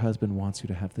how your husband wants you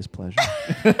to have this pleasure.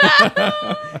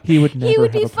 He would never. He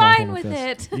would be have a problem fine with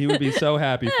this. it. He would be so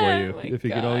happy for you if he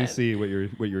could only God. see what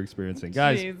you're experiencing,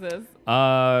 guys. Jesus.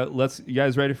 You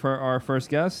guys ready for our first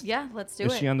guest? Yeah, let's do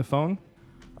Is it. she on the phone?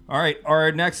 All right,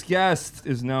 our next guest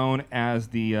is known as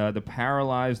the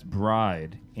Paralyzed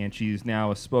Bride, and she's now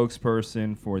a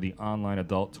spokesperson for the online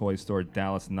adult toy store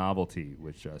Dallas Novelty,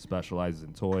 which specializes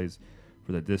in toys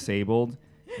for the disabled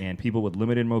and people with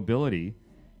limited mobility.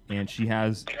 And she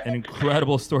has an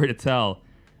incredible story to tell.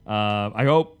 I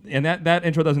hope, and that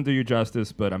intro doesn't do you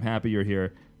justice, but I'm happy you're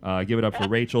here. Give it up for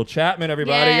Rachelle Chapman,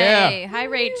 everybody. Yay. Yeah. Hi,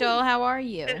 Rachel. How are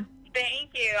you? Thank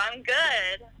you. I'm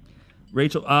good.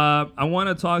 Rachel, I want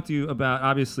to talk to you about,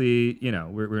 obviously,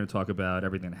 we're going to talk about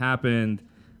everything that happened.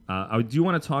 I do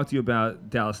want to talk to you about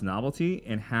Dallas Novelty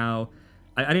and how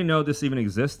I didn't know this even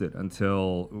existed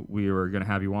until we were going to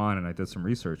have you on, and I did some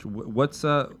research.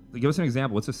 Give us an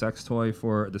example. What's a sex toy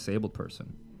for a disabled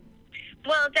person?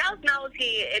 Well, Dallas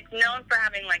Novelty, it's known for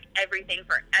having like everything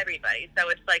for everybody. So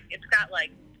it's got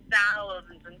like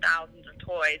thousands and thousands of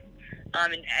toys,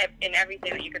 in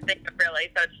everything that you could think of, really.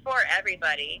 So it's for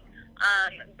everybody.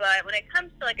 But when it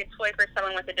comes to like a toy for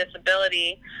someone with a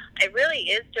disability, it really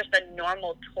is just a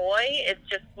normal toy. It's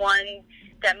just one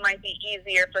that might be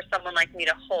easier for someone like me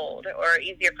to hold, or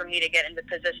easier for me to get into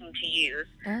position to use.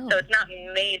 Oh. So it's not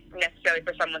made necessarily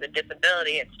for someone with a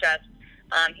disability. It's just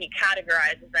he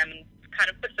categorizes them and kind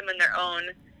of puts them in their own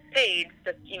page,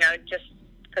 just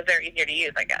because they're easier to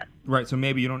use, I guess. Right. So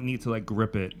maybe you don't need to like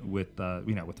grip it with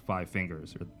with 5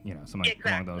 fingers or something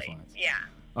along those lines. Yeah.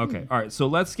 Okay. All right. So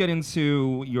let's get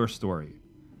into your story.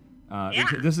 Yeah.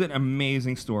 This is an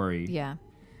amazing story. Yeah.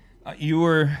 You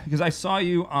were, because I saw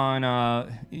you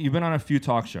on. You've been on a few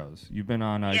talk shows. You've been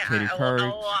on Katie Couric.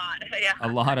 A lot. Yeah. A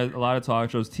lot of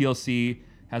talk shows. TLC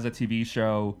has a TV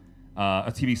show,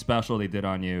 a TV special they did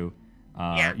on you.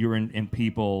 You were in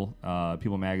People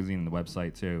magazine and the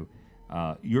website too.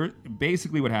 You're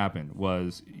basically what happened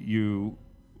was you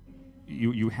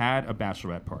had a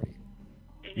bachelorette party.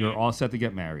 Mm-hmm. You're all set to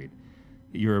get married.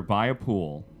 You're by a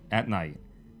pool at night.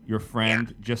 Your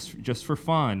friend just for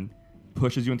fun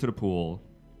pushes you into the pool,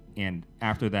 and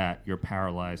after that, you're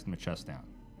paralyzed and the chest down.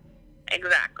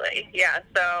 Exactly. Yeah.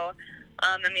 So,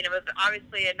 it was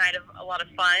obviously a night of a lot of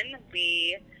fun.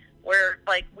 We were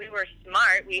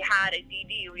smart. We had a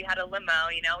DD. We had a limo.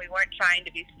 We weren't trying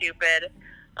to be stupid.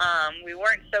 We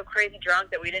weren't so crazy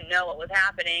drunk that we didn't know what was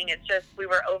happening. It's just we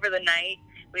were over the night.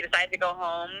 We decided to go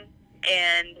home,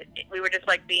 and we were just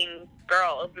like being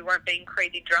girls. We weren't being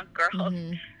crazy drunk girls.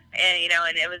 Mm-hmm.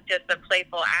 And it was just a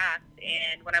playful act.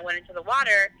 And when I went into the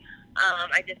water,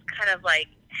 I just kind of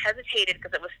hesitated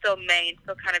because it was still May and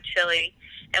still kind of chilly.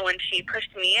 And when she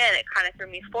pushed me in, it kind of threw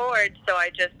me forward. So I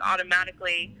just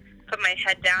automatically put my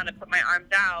head down and put my arms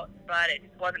out, but it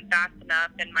just wasn't fast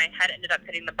enough. And my head ended up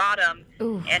hitting the bottom.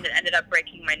 Ooh. And it ended up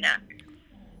breaking my neck.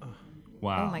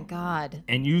 Wow. Oh my God.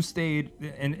 And you stayed,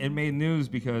 and it made news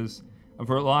because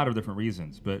for a lot of different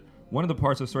reasons, but one of the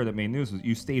parts of the story that made news was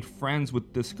you stayed friends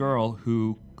with this girl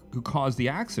who caused the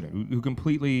accident, who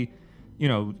completely,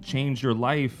 changed your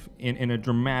life in a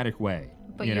dramatic way.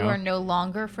 But you are no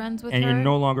longer friends with her? And you're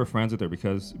no longer friends with her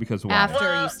because why?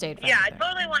 After you stayed friends with her. I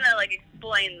totally want to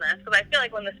explain this because I feel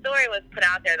like when the story was put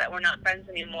out there that we're not friends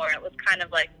anymore, it was kind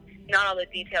of not all the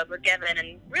details were given,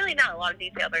 and really not a lot of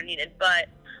details are needed. But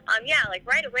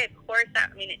right away, of course,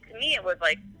 to me it was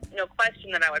no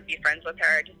question that I would be friends with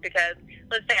her, just because,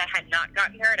 let's say I had not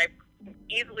gotten hurt, I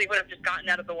easily would have just gotten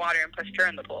out of the water and pushed her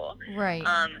in the pool. Right.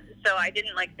 So I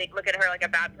didn't look at her like a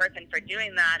bad person for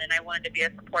doing that, and I wanted to be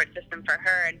a support system for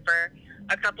her. And for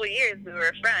a couple of years, we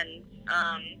were friends.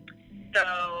 I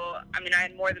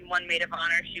had more than one maid of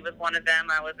honor. She was one of them.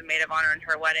 I was a maid of honor in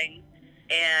her wedding,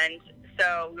 and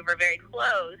so we were very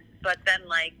close. But then,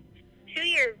 2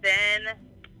 years in,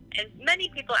 and many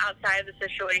people outside of the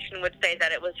situation would say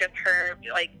that it was just her,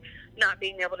 not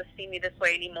being able to see me this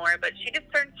way anymore. But she just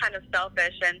turned kind of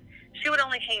selfish, and she would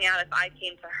only hang out if I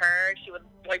came to her. She would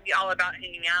be all about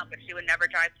hanging out, but she would never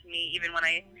drive to me, even when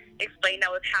I explained I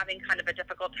was having kind of a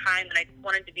difficult time and I just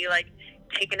wanted to be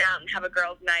taken out and have a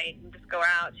girls' night and just go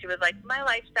out. She was like, my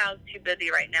lifestyle's too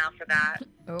busy right now for that.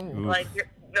 Oh.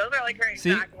 Those are her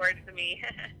exact words to me.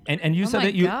 and you said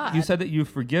that you said that you've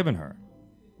forgiven her.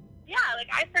 Yeah,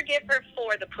 I forgive her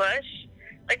for the push.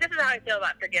 This is how I feel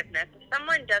about forgiveness. If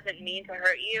someone doesn't mean to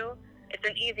hurt you, it's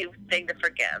an easy thing to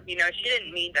forgive. She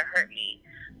didn't mean to hurt me.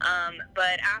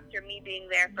 But after me being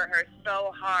there for her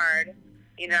so hard,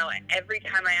 every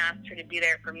time I asked her to be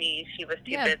there for me, she was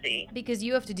too busy. Because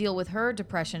you have to deal with her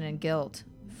depression and guilt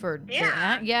for and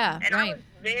right. I was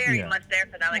very much there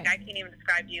for that. I can't even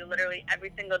describe to you literally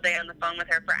every single day on the phone with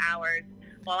her for hours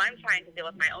while I'm trying to deal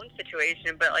with my own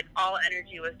situation, but all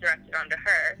energy was directed onto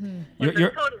her, which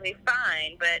was totally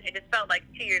fine. But it just felt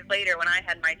 2 years later when I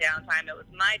had my downtime, it was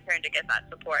my turn to get that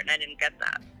support, and I didn't get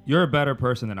that. You're a better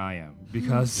person than I am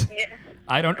because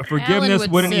forgiveness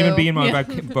wouldn't even be in my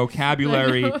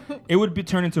vocabulary. It would be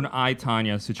turned into an I,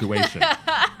 Tanya situation.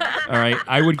 All right,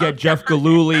 I would get Jeff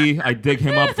Gillooly. I'd dig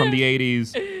him up from the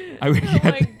 80s. I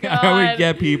would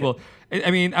get people.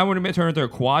 I wouldn't turn into a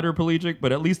quadriplegic,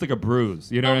 but at least a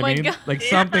bruise. You know what I mean? God.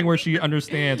 Something where she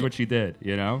understands what she did.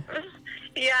 Yeah,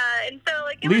 and so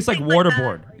at least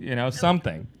waterboard.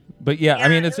 Something. But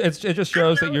it just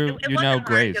shows that you're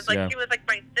Grace. She was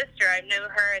my sister. I knew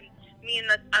her, and me and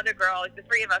this other girl, the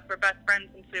three of us were best friends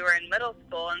since we were in middle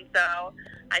school, and so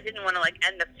I didn't want to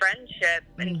end the friendship.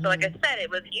 And so, like I said, it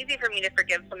was easy for me to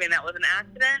forgive something that was an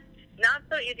accident. Not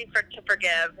so easy to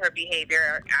forgive her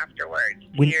behavior afterwards,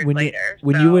 years later.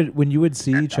 When you would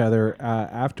see each other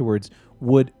afterwards,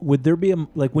 would there be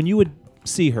when you would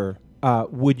see her,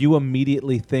 would you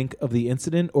immediately think of the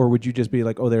incident, or would you just be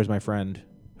like, oh, there's my friend,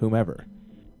 whomever?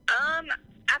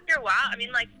 After a while,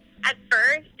 at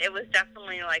first, it was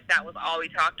definitely that was all we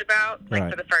talked about,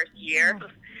 for the first year,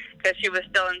 because she was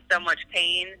still in so much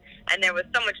pain, and there was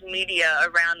so much media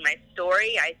around my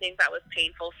story. I think that was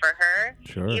painful for her.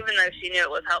 Sure. Even though she knew it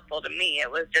was helpful to me, it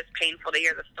was just painful to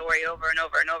hear the story over and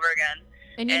over and over again.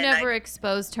 And you never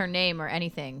exposed her name or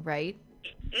anything, right?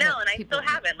 No, and I still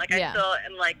haven't. I still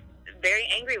am very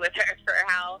angry with her for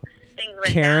how things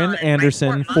went Karen down.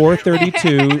 Anderson,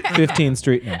 432 15th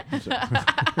Street. No.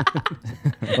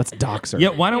 Let's dox her. Yeah,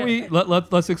 why don't we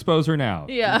let's expose her now?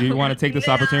 Yeah. Do you want to take this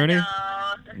opportunity? No.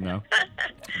 No.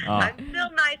 I'm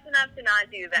still nice enough to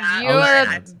not do that. You're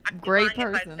a great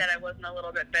person. person. If I said I wasn't a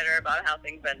little bit bitter about how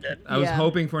things ended. I was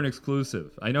hoping for an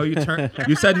exclusive. I know you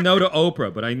said no to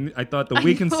Oprah, but I thought the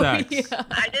Weekend Sex. Yeah.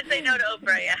 I did say no to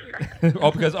Oprah, yeah.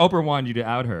 Oh, because Oprah wanted you to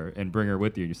out her and bring her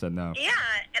with you. You said no. Yeah,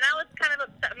 and I was kind of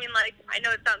upset. I mean, like, I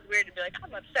know it sounds weird to be like,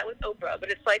 I'm upset with Oprah, but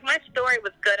it's like my story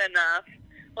was good enough,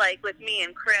 like with me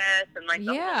and Chris and like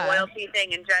the whole loyalty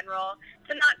thing in general,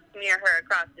 to not smear her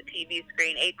across the TV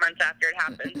screen 8 months after it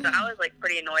happened. So I was like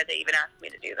pretty annoyed they even asked me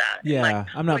to do that. Yeah, like,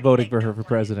 I'm not voting for her for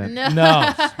president.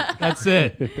 No, that's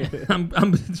it. I'm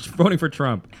voting for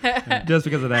Trump just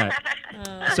because of that.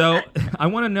 So I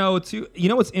want to know too. You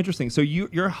know what's interesting? So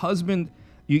your husband,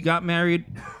 you got married.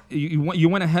 You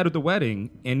went ahead with the wedding,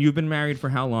 and you've been married for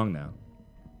how long now?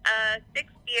 6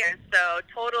 years. So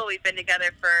total, we've been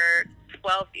together for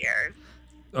 12 years.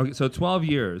 Okay, so 12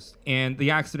 years. And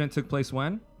the accident took place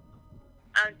when?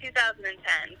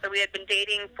 2010. So we had been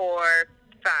dating for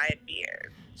 5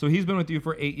 years. So he's been with you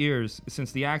for 8 years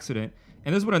since the accident.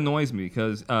 And this is what annoys me,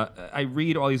 because I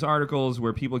read all these articles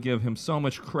where people give him so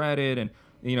much credit, and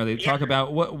they talk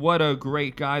about what a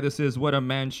great guy this is, what a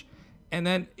mensch. And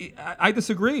then I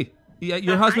disagree.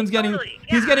 Your husband's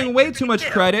he's getting way too much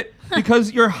credit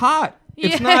because you're hot.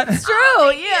 It's not. It's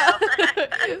true.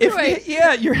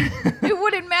 Yeah. You're. It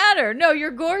wouldn't matter. No,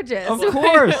 you're gorgeous. Of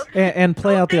course. And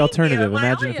play out the alternative. You.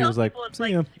 Imagine if he was like,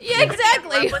 yeah,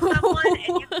 exactly. With someone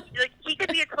and he could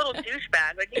be a total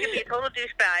douchebag. Like, he could be a total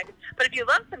douchebag. But if you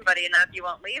love somebody enough, you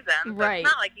won't leave them. So it's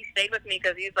not like he stayed with me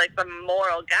because he's like some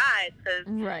moral guy. It's because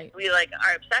we like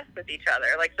are obsessed with each other.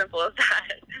 Like, simple as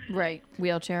that. Right.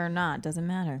 Wheelchair or not, doesn't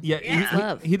matter.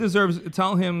 Yeah. He deserves.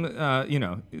 Tell him,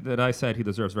 that I said he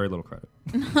deserves very little credit.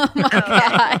 Oh my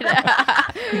God.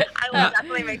 I will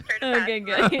definitely make sure to Okay,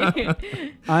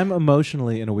 good. I'm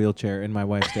emotionally in a wheelchair, and my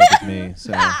wife stayed with me.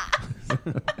 So.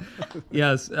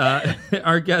 Yes,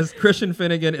 our guest Christian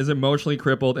Finnegan is emotionally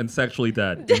crippled and sexually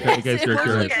dead. In case you're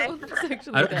curious.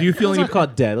 Do you feel Let's any? not call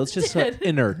it dead. Let's just say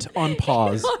inert, on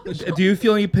pause. Do you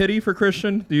feel any pity for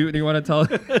Christian? Do you want to tell?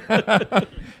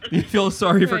 Do you feel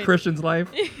sorry for Christian's life?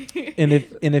 And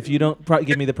if you don't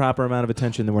give me the proper amount of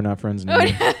attention, then we're not friends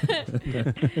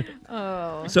anymore.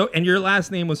 Oh. So, and your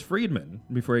last name was Friedman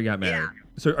before you got married. Yeah.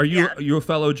 So, are you a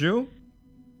fellow Jew?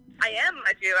 I am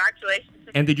a Jew, actually.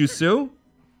 And did you sue?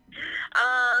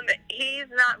 He's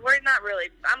not. We're not really.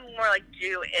 I'm more like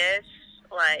Jewish,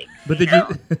 like. But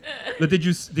did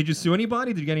you sue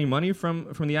anybody? Did you get any money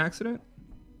from the accident?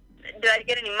 Did I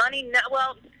get any money? No.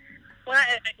 Well,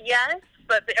 yes,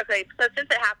 but okay. So since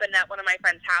it happened at one of my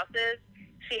friend's houses,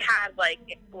 she had like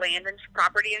land and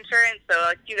property insurance. So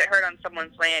like, if you get hurt on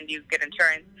someone's land, you get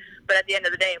insurance. But at the end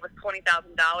of the day, it was $20,000,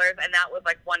 and that was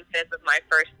like 1/5 of my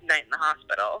first night in the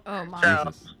hospital. Oh my.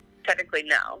 So technically,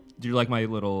 no. Do you like my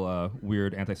little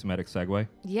weird anti-Semitic segue?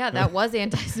 Yeah, that was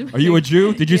anti-Semitic. Are you a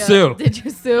Jew? Did you sue? Did you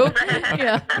sue?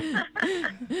 Yeah.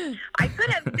 I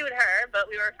could have sued her, but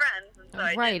we were friends, and so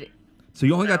I didn't. So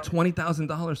you only got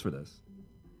 $20,000 for this?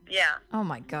 Yeah. Oh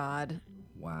my God.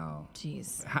 Wow.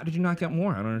 Jeez. How did you not get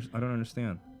more? I don't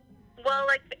understand. Well,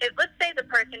 like, let's say the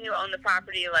person who owned the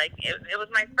property, like, it was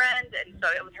my friend, and so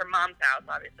it was her mom's house,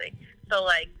 obviously. So,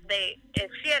 like, if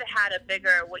she had had a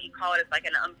bigger, what you call it, is like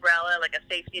an umbrella, like a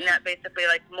safety net, basically,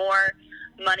 like more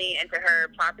money into her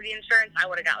property insurance, I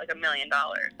would have got like $1 million.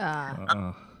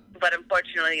 But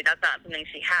unfortunately, that's not something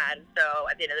she had. So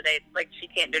at the end of the day, it's like she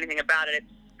can't do anything about it.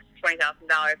 It's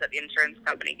 $20,000 that the insurance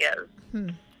company gives.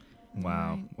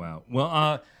 Wow.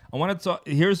 Well, I wanted to talk.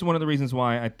 Here's one of the reasons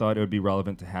why I thought it would be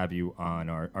relevant to have you on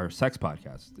our sex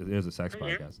podcast. It is a sex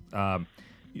podcast. A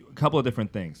couple of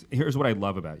different things. Here's what I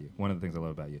love about you. One of the things I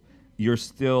love about you.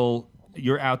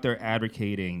 You're out there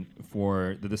advocating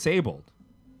for the disabled.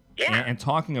 Yeah. And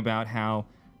talking about how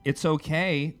it's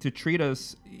okay to treat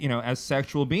us, as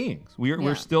sexual beings.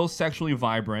 We're still sexually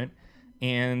vibrant,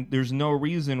 and there's no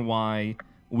reason why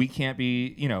we can't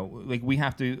be, we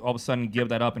have to all of a sudden give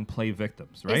that up and play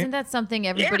victims, right? Isn't that something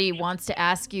everybody wants to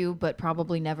ask you but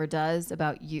probably never does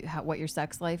about you, what your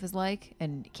sex life is like?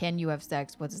 And can you have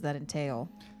sex? What does that entail?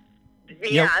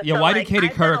 Yeah. So Why did Katie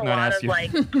Couric not ask you?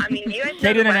 You guys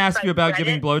Katie didn't ask you about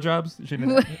giving blowjobs? She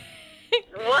didn't.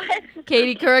 What?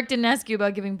 Katie Couric didn't ask you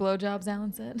about giving blowjobs,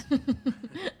 Alan said. Well,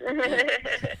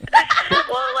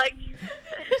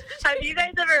 have you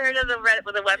guys ever heard of the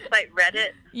website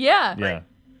Reddit? Yeah. Yeah.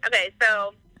 Okay,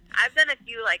 so I've done a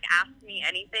few Ask Me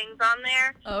Anythings on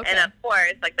there, Okay. and of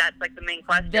course that's the main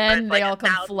question. Then but it's, they all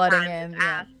come 1,000 flooding times in.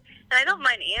 Yeah. And I don't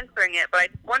mind answering it, but I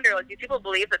just wonder, like, do people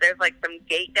believe that there's, like, some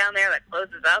gate down there that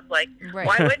closes up? Like,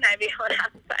 why wouldn't I be able to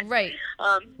have sex? Right.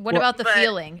 What about the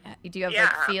feeling? Do you have,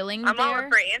 like, feeling I'm there? all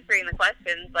for answering the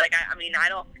questions. Like, I mean, I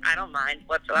don't mind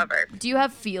whatsoever. Do you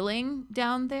have feeling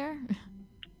down there?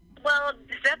 Well,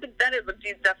 that is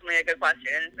definitely a good question.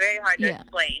 It's very hard to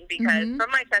explain because from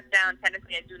my chest down,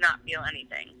 technically, I do not feel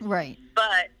anything. Right.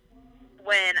 But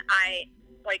when I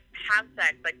like have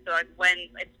sex, like so, like when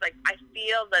it's like I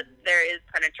feel that there is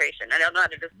penetration. I don't know how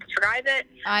to describe it,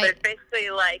 but it's basically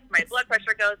like my blood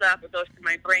pressure goes up, it goes to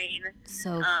my brain.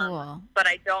 So cool. But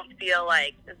I don't feel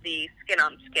like the skin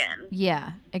on skin.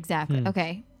 Yeah, exactly.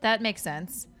 Okay, that makes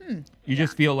sense. You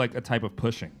just feel like a type of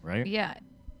pushing, right? Yeah.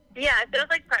 Yeah, it feels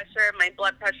like pressure. My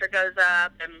blood pressure goes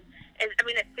up, and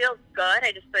it feels good.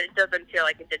 But it doesn't feel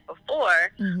like it did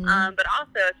before. But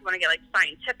also, if you want to get like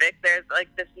scientific, there's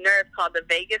like this nerve called the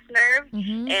vagus nerve,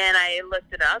 and I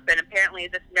looked it up, and apparently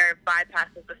this nerve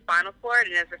bypasses the spinal cord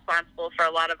and is responsible for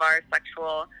a lot of our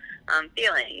sexual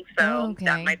feelings. So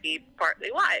that might be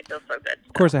partly why it feels so good.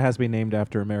 Of course, it has to be named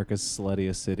after America's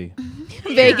sluttiest city.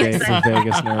 Vegas. The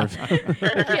Vegas nerve.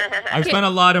 I've spent a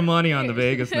lot of money on the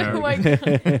Vegas nerve. Oh my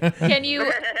God.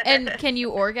 Can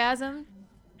you orgasm?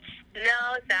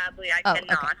 No, sadly, I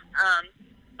cannot. Okay.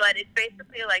 But it's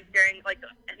basically like during, like,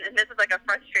 and this is like a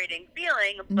frustrating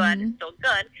feeling, but it's still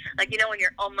good. Like, you know, when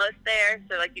you're almost there,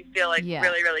 so like you feel like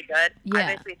really, really good. I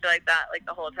basically feel like that like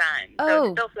the whole time. So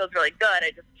it still feels really good. I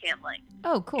just can't like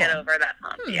get over that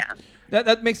hump. Yeah.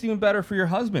 That makes it even better for your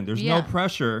husband. There's no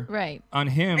pressure on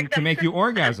him to make you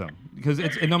orgasm because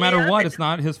no matter what, it's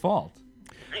not his fault.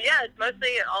 Yeah, it's mostly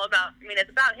all about. I mean, it's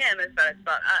about him, but it's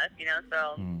about us, you know.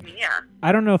 So, I mean, yeah.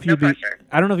 I don't know if you'd be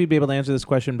able to answer this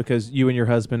question because you and your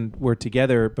husband were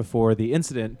together before the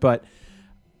incident. But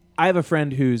I have a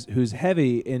friend who's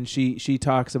heavy, and she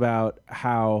talks about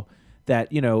how that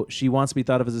she wants to be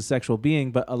thought of as a sexual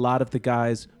being, but a lot of the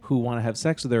guys who want to have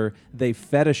sex with her, they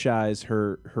fetishize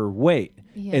her weight.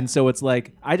 Yeah. And so it's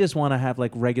like, I just want to have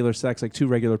like regular sex, like two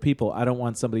regular people. I don't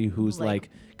want somebody who's like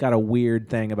got a weird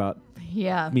thing about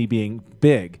me being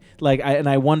big. Like,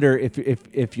 I wonder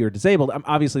if you're disabled.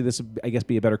 Obviously, this would, I guess,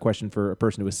 be a better question for a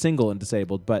person who is single and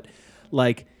disabled. But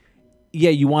like, yeah,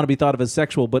 you want to be thought of as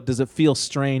sexual, but does it feel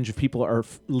strange if people are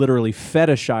literally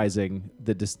fetishizing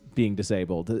being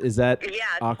disabled? Is that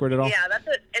awkward at all? Yeah, that's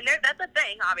a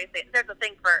thing. Obviously, there's a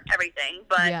thing for everything,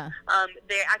 but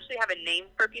they actually have a name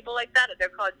for people like that. They're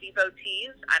called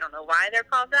devotees. I don't know why they're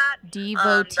called that.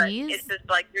 Devotees. It's this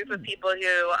like group of people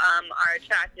who are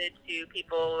attracted to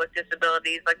people with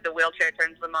disabilities, like the wheelchair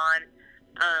turns them on,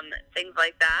 things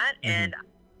like that, and.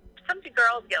 Some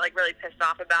girls get like really pissed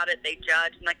off about it. They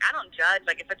judge, and like I don't judge.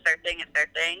 Like if it's their thing, it's their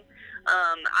thing.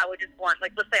 I would just want,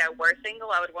 like, let's say I were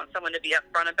single, I would want someone to be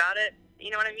upfront about it.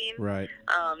 You know what I mean? Right.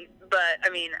 But I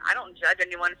mean, I don't judge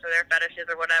anyone for their fetishes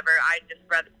or whatever. I just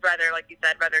rather, like you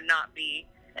said, rather not be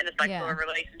in a sexual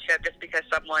relationship just because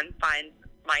someone finds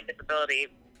my disability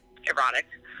erotic.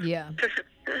 Yeah.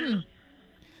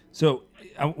 So,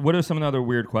 what are some of the other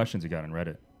weird questions you got on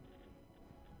Reddit?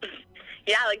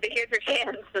 Yeah, like the here's your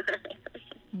chance.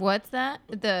 What's that?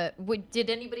 Did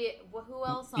anybody? Who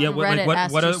else on Reddit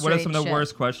asked what are some of the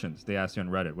worst questions they asked you on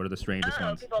Reddit? What are the strangest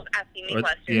ones? People asking me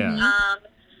questions. Yeah.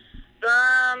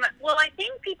 Well, I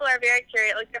think people are very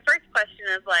curious. Like the first question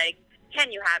is like,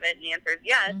 can you have it? And the answer is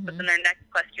yes. But then their next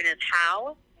question is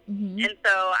how. And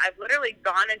so I've literally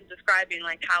gone into describing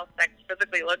like how sex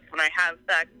physically looks when I have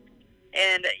sex.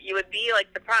 And you would be, like,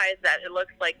 surprised that it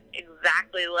looks, like,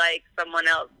 exactly like someone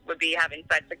else would be having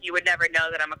sex. Like, you would never know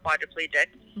that I'm a quadriplegic.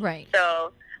 Right.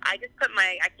 So I just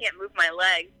I can't move my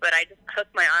legs, but I just hook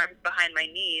my arms behind my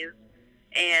knees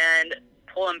and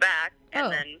pull them back.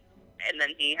 And then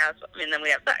we have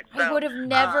sex. So, I would have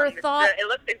never thought. It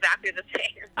looks exactly the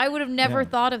same. I would have never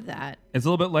thought of that. It's a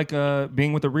little bit like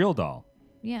being with a real doll.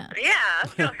 Yeah.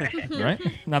 Yeah. Right?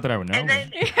 Not that I would know. And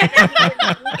then he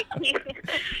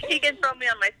can throw me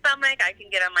on my stomach. I can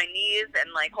get on my knees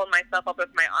and like hold myself up with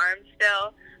my arms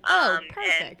still.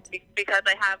 Perfect. And because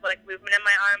I have like movement in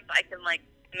my arms, I can like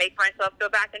make myself go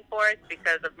back and forth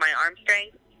because of my arm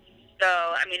strength. So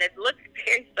I mean, it looks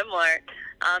very similar.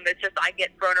 It's just I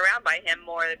get thrown around by him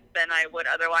more than I would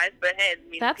otherwise. But hey, I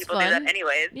mean, people do that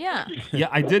anyways. Yeah. Yeah,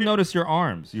 I did notice your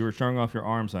arms. You were showing off your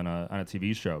arms on a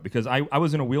TV show because I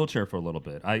was in a wheelchair for a little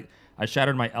bit. I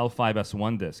shattered my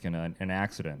L5-S1 disc in an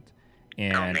accident,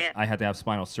 and I had to have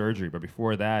spinal surgery. But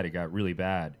before that, it got really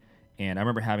bad, and I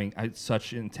remember I had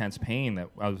such intense pain that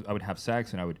I would have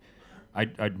sex and I would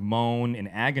I'd moan in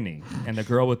agony, and the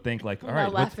girl would think like, all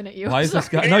right, laughing at you. Why is this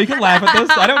guy? No, you can laugh at this.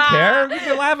 I don't care. You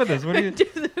can laugh at this. What are you?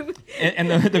 And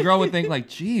the girl would think like,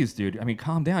 geez, dude. I mean,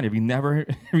 calm down. Have you never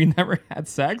had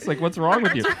sex? Like, what's wrong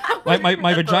with you?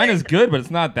 My vagina's good, but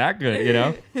it's not that good, you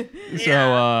know.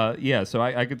 So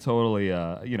I could totally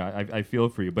I feel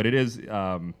for you, but it is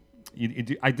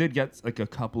I did get like a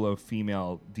couple of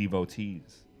female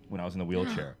devotees when I was in the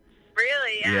wheelchair.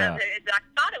 Really? Yeah. I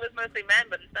thought it was mostly men,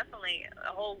 but it's definitely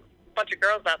a whole bunch of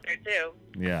girls out there too.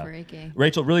 Yeah. Freaky.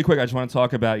 Rachel, really quick, I just want to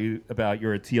talk about your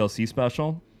TLC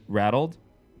special, Rattled.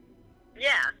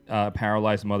 Yeah.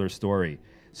 Paralyzed Mother Story.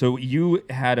 So you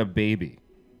had a baby.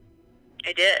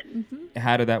 I did. Mm-hmm.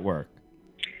 How did that work?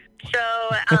 So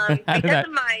because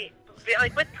of my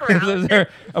with paralysis. Is there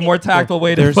a more tactful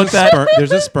way to there's put that?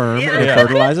 There's a sperm and it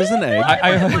fertilizes an egg.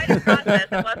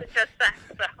 It wasn't just sex.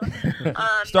 So,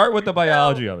 start with the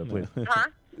biology of it, please. Huh?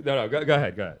 No, go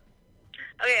ahead. Okay,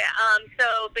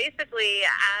 so basically,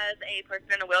 as a person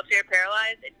in a wheelchair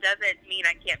paralyzed, it doesn't mean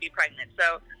I can't be pregnant.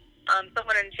 So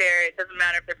someone in a chair, it doesn't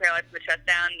matter if they're paralyzed from the chest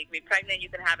down, you can be pregnant, you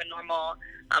can have a normal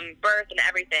birth and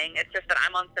everything. It's just that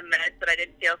I'm on some meds that I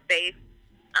didn't feel safe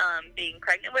being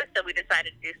pregnant with, so we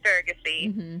decided to do surrogacy.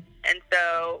 Mm-hmm. And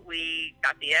so we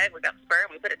got the egg, we got the sperm,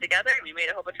 we put it together, and we made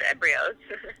a whole bunch of embryos.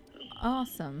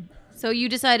 Awesome. So you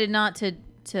decided not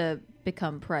to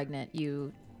become pregnant.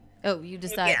 You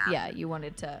decided, you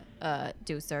wanted to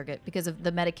do surrogate because of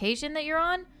the medication that you're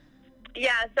on?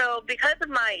 Yeah, so because of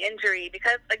my injury,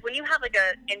 because like when you have like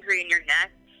a injury in your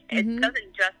neck, it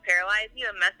doesn't just paralyze you,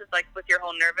 it messes like with your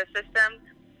whole nervous system.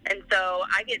 And so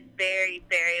I get very,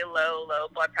 very low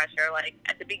blood pressure. Like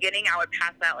at the beginning, I would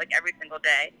pass out like every single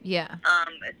day. Yeah.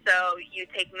 So you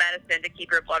take medicine to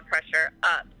keep your blood pressure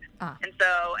up. And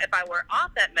so if I were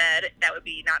off that med, that would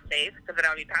be not safe because then I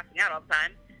would be passing out all the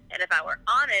time. And if I were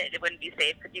on it, it wouldn't be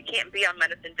safe because you can't be on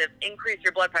medicine to increase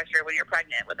your blood pressure when you're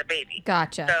pregnant with a baby.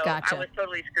 Gotcha. So I was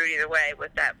totally screwed either way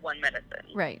with that one medicine.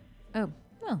 Right. Oh,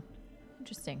 well,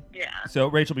 interesting. Yeah. So,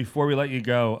 Rachel, before we let you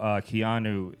go,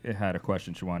 Keanu had a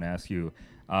question she wanted to ask you.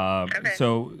 Okay.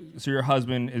 So your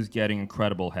husband is getting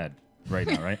incredible head right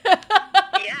now, right?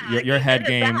 Yeah. Your head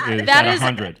game is that at is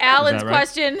 100. Alan's is that right?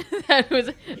 question. That was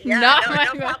no my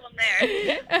problem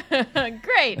there.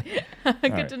 Great.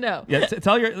 Good right. to know. Yeah,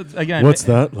 tell your again. What's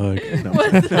that like? No.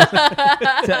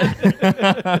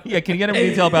 Yeah, can you get into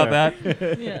detail about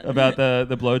that? Yeah. About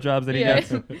the blowjobs that he gets?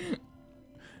 Do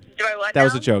I what That now?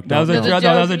 was a joke. That was a No. joke.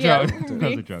 That was a joke. Yeah. That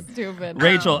was a joke. Stupid.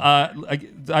 Rachel,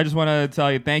 I just want to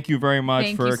tell you thank you very much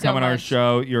Thank for you so coming on our much.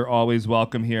 show. You're always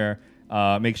welcome here.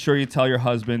 Make sure you tell your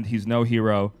husband he's no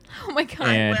hero Oh my God.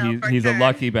 and will, he's a for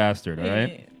lucky bastard. All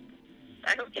right.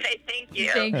 Okay, thank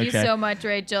you. Thank you Okay. so much,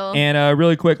 Rachel. And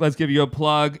really quick, let's give you a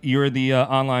plug. You're the you're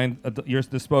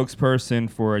the spokesperson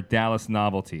for Dallas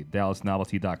Novelty,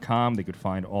 DallasNovelty.com. They could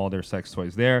find all their sex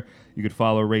toys there. You could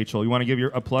follow Rachel. You want to give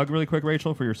a plug really quick,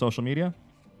 Rachel, for your social media?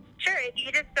 Sure, if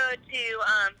you just go to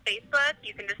Facebook,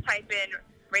 you can just type in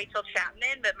Rachel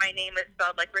Chapman, but my name is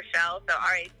spelled like Rachelle, so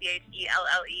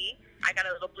Rachelle. I got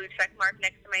a little blue check mark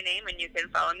next to my name, and you can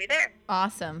follow me there.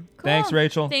 Awesome. Cool. Thanks,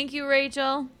 Rachel. Thank you, Rachel.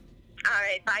 All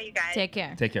right, bye, you guys. Take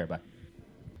care. Take care. Bye.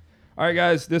 All right,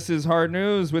 guys, this is Hard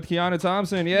News with Keanu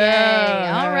Thompson. Yay!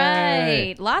 All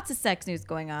right. Lots of sex news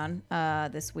going on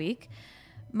this week.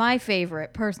 My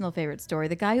personal favorite story,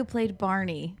 the guy who played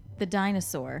Barney, the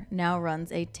dinosaur, now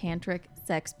runs a tantric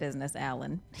sex business,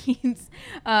 Allan. He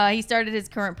started his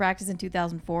current practice in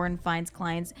 2004 and finds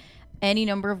clients any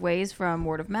number of ways, from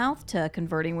word of mouth to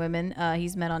converting women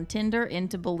he's met on Tinder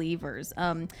into believers.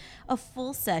 A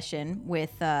full session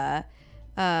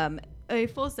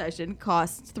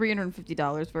costs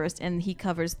 $350 first, and he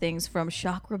covers things from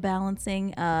chakra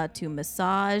balancing to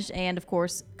massage and, of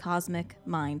course, cosmic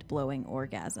mind-blowing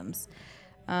orgasms.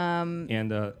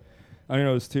 And I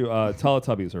noticed too,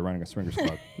 Teletubbies are running a swingers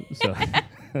club. So.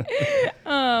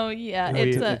 Oh yeah,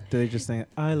 Do they just sing,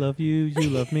 I love you, you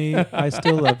love me, I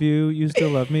still love you, you still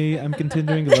love me, I'm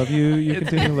continuing to love you, you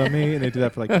continue to love me, and they do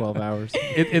that for like 12 hours.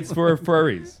 It's for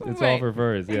furries. It's all Right. for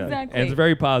furries. Yeah, Exactly. and it's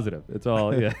very positive. It's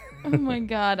all yeah. Oh my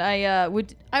God, I want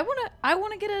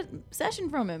to get a session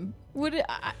from him. Well,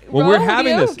 Ro, we're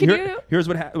having this. Can you? Here's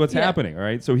what's Yeah. happening. All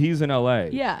right, so he's in L.A.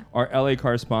 Yeah. Our L.A.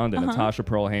 correspondent, Natasha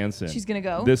Pearl Hansen. She's gonna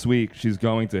go? this week. She's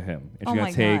going to him, and she's Oh gonna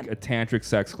my take God. a tantric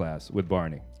sex class with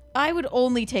Barney. I would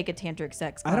only take a tantric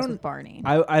sex class with Barney.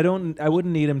 I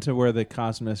wouldn't need him to wear the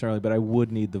costume necessarily, but I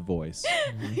would need the voice.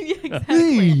 Yeah,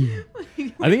 exactly.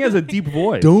 I think he has a deep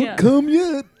voice. Yeah. come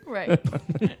yet. Right.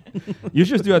 You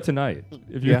should just do that tonight.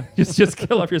 If you Yeah. just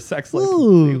kill off your sex life.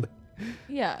 Ooh.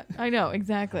 Yeah, I know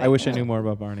exactly. I wish I knew more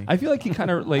about Barney. I feel like he kind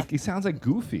of he sounds like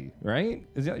Goofy, right?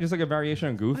 Is that just like a variation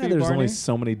on Goofy? There's Barney? only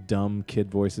so many dumb kid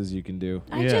voices you can do.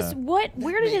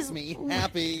 Where did his me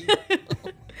happy.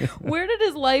 Where did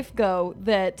his life go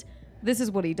that this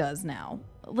is what he does now?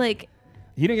 Like,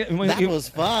 he didn't get. That was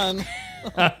fun.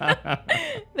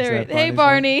 Hey,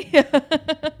 Barney. Do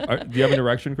you have an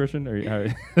erection, Christian? Or,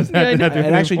 It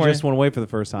actually just went away for the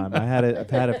first time. I've had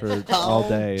it for all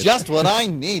day. Just what I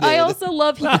needed. I also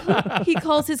love he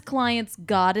calls his clients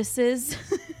goddesses,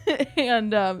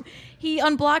 and he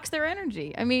unblocks their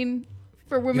energy. I mean,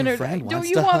 for women, Your friend don't wants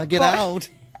you to want hug it out.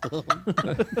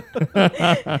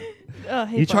 Hey,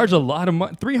 he charged a lot of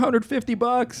money,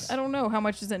 $350. I don't know how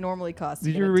much does it normally cost.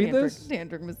 Did to you get a read tantric, this?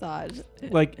 Tantric massage.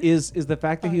 Like, is the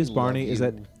fact that he was I Barney,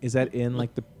 love is that in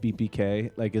like the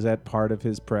BPK? Like, is that part of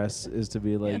his press? Is to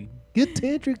be like, get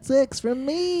tantric sex from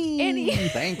me? And he,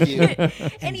 Thank you.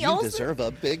 and he you also deserve a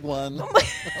big one.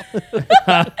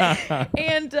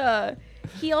 and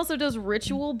he also does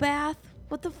ritual bath.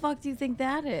 What the fuck do you think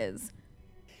that is?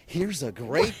 Here's a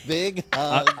great big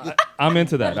hug. I'm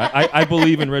into that. I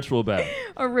believe in ritual bath.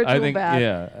 A ritual bath.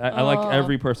 Yeah, I like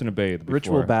every person to bathe. before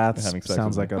Ritual baths having sex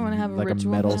sounds with like me. a wanna have a like a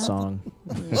ritual metal bath? song.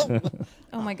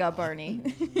 Oh my God, Barney!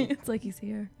 It's like he's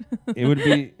here. It would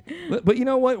be, but you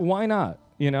know what? Why not?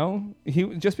 You know,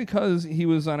 just because he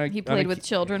was on a He played with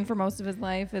children for most of his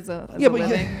life as a but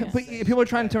living. but people are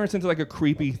trying to turn this into like a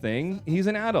creepy thing. He's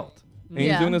an adult, and he's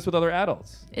Yeah. doing this with other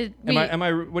adults. Am Am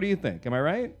I? What do you think? Am I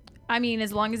right? I mean,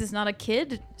 as long as it's not a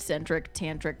kid-centric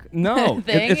tantric No,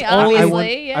 thing, it's only-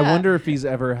 obviously. I wonder if he's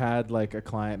ever had like a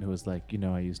client who was like,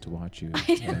 I used to watch you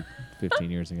like 15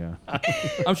 years ago.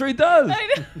 I'm sure he does.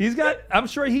 I know. He's got. I'm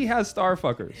sure he has star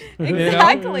fuckers. you know?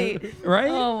 Exactly. Right?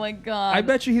 Oh my God. I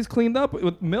bet you he's cleaned up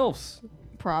with MILFs.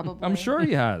 Probably. I'm sure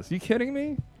he has. You kidding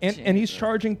me? And he's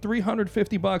charging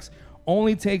 $350.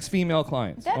 Only takes female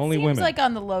clients. That only seems women. like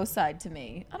on the low side to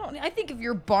me. I think if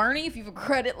you're Barney, if you have a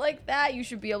credit like that, you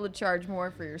should be able to charge more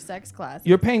for your sex class.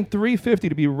 You're paying $350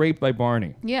 to be raped by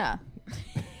Barney. Yeah.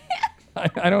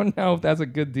 I don't know if that's a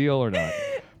good deal or not.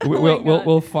 Oh my God.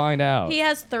 We'll find out. He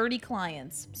has 30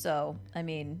 clients, so I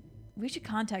mean, we should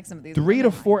contact some of these. 3 to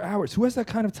women. 4 hours. Who has that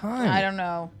kind of time? I don't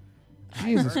know.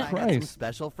 Jesus I got some Christ.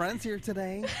 special friends here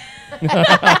today.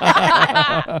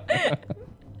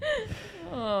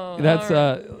 Oh, That's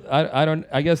all right. I don't.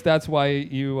 I guess that's why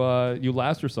you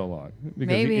last for so long because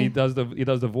Maybe. he does the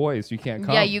voice. You can't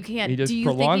come. Yeah, you can't. He just Do you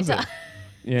think prolongs he it.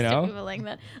 You Some know. people like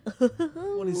that.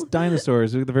 Well, these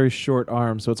dinosaurs with the very short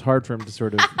arms, so it's hard for him to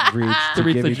sort of reach To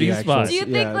reach give the you G-spot. actual- Do you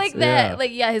think yeah, like it's- that? yeah.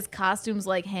 Like, his costume's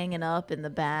like hanging up in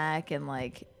the back, and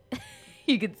like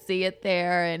you could see it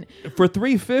there, and For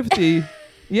 $350,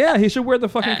 yeah, he should wear the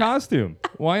fucking costume.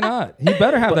 Why not? He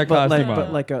better have that costume on.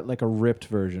 but like a ripped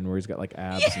version where he's got like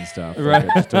abs and stuff. Right.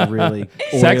 Like, just a really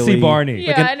Sexy oily- Barney.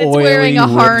 yeah, an and it's wearing a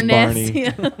oily, ripped harness.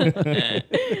 Barney.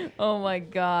 Yeah. Oh my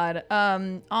God.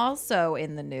 Also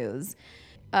in the news,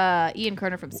 Ian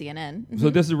Kerner from CNN.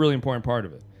 So this is a really important part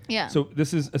of it. Yeah. So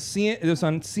this is this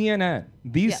on CNN.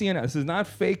 CNN. This is not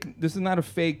fake. This is not a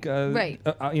fake. Right.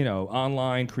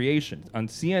 Online creation on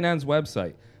CNN's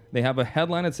website. They have a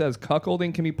headline that says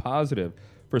cuckolding can be positive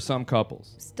for some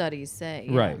couples. Studies say.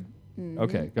 Yeah. Right.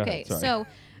 Okay. Go Okay, ahead. Sorry. so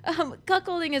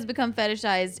cuckolding has become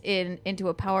fetishized into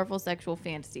a powerful sexual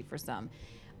fantasy for some.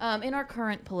 In our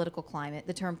current political climate,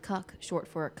 the term cuck, short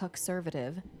for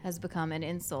cuckservative, has become an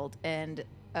insult and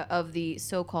of the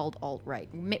so-called alt-right,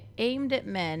 aimed at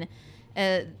men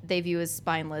they view as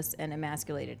spineless and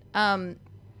emasculated.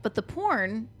 But the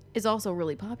porn is also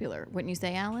really popular, wouldn't you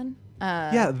say, Alan?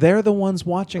 Yeah, they're the ones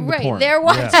watching the Right, porn. they're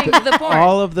watching the porn.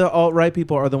 All of the alt-right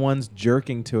people are the ones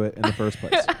jerking to it in the first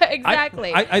place.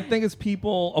 Exactly. I think it's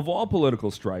people of all political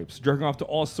stripes jerking off to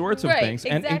all sorts of Right, things,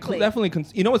 and exactly. definitely.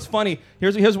 You know what's funny?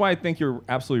 Here's why I think you're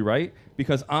absolutely right.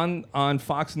 Because on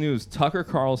Fox News, Tucker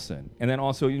Carlson, and then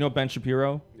also Ben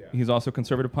Shapiro. Yeah. He's also a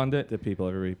conservative pundit. The people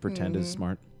everybody pretend is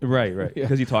smart. Right.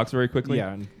 Because he talks very quickly.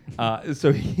 Yeah.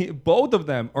 So both of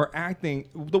them are acting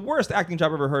the worst acting job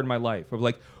I've ever heard in my life. Of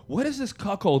like, what is this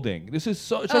cuckolding? This is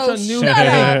such a new shut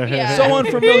thing, up. Yeah. so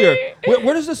unfamiliar.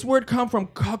 Where does this word come from?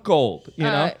 Cuckold. You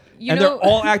know. you and know- they're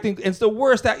all acting. It's the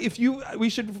worst. We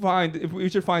should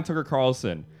find Tucker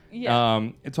Carlson. Yeah.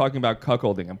 Talking about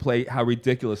cuckolding and play how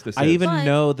ridiculous this I is. even But-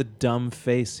 know the dumb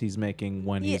face he's making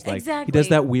when Yeah, he's like, exactly. he does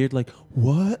that weird like,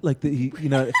 what? Like,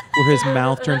 where his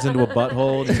mouth turns into a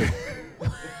butthole. And he's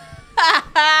like,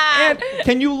 And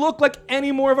can you look like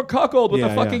any more of a cuckold with Yeah,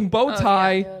 a fucking yeah. bow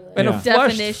tie and Yeah. a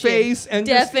flushed Definition. face and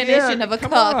Definition of a come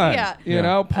cuck, on. yeah. You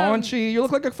know, paunchy. You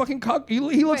look like a fucking cuck. He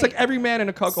looks Right. like every man in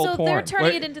a cuckold So porn. they're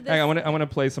turning it into this- Hang on, I want to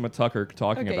play some of Tucker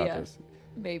talking Okay, about yeah. this.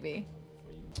 Maybe.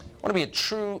 Want to be a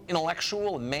true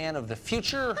intellectual, a man of the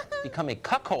future? Become a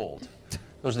cuckold.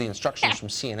 Those are the instructions from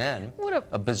CNN. What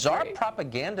a bizarre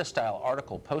propaganda-style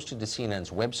article posted to CNN's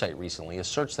website recently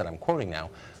asserts that, I'm quoting now,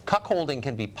 cuckolding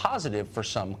can be positive for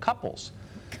some couples.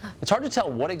 It's hard to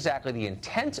tell what exactly the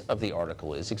intent of the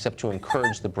article is, except to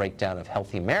encourage the breakdown of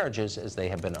healthy marriages as they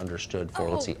have been understood for,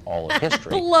 let's see, all of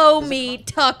history. Blow me,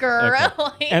 Tucker.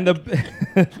 Okay. And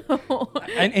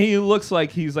and he looks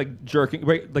like he's like jerking,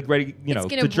 like ready,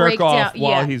 to jerk off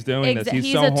while he's doing this.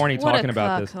 He's so horny talking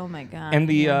about this. Oh my god! And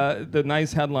the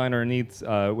nice headliner underneath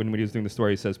when he was doing the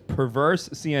story says, "Perverse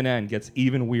CNN gets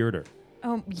even weirder."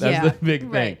 Oh, that's the big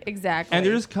thing. Right, exactly. And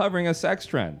they're just covering a sex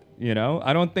trend,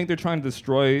 I don't think they're trying to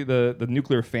destroy the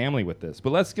nuclear family with this.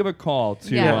 But let's give a call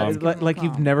to... like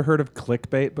you've never heard of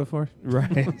clickbait before?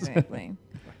 Right. Exactly.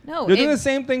 No, they're doing the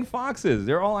same thing Fox is.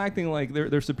 They're all acting like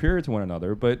they're superior to one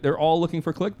another, but they're all looking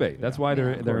for clickbait. That's why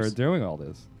they're doing all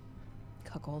this.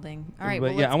 Cuckolding. All right.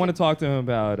 But I want to talk to him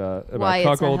about why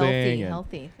cuckolding it's a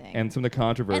healthy thing. and some of the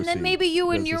controversy. And then maybe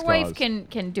you and your wife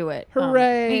can do it.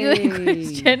 Hooray! You and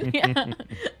Christian. Yeah.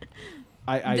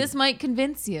 This might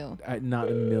convince you. Not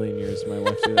in a million years my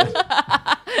wife do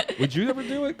that. Would you ever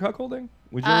do it, cuckolding?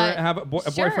 Would you ever have a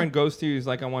boyfriend goes to you, he's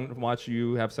like, I want to watch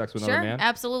you have sex with another man? Sure,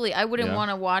 absolutely. I wouldn't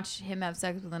want to watch him have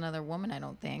sex with another woman, I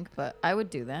don't think, but I would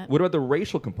do that. What about the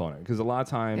racial component? Because a lot of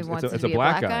times it's a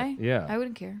black guy. Yeah. I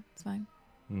wouldn't care. It's fine.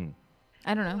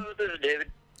 I don't know. Hello, this is David.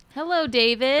 Hello,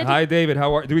 David. Hi, David.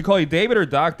 How are? Do we call you David or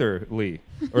Dr. Lee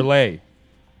or Lay?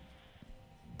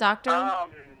 Doctor?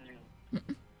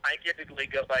 I typically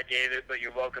go by David, but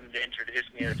you're welcome to introduce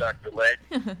me as Dr. Lay.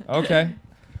 Okay.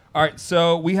 All right.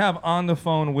 So we have on the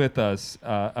phone with us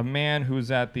a man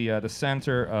who's at the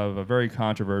center of a very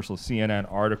controversial CNN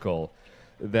article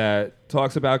that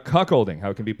talks about cuckolding, how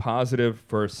it can be positive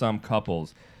for some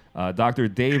couples. Dr.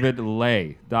 David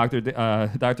Lay. Dr.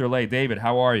 Lay, David,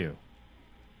 how are you?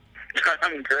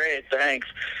 I'm great, thanks.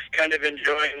 Kind of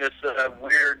enjoying this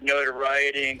weird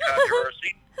notoriety and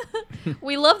controversy.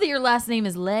 We love that your last name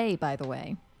is Lay, by the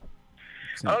way.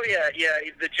 Oh, yeah.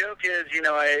 The joke is,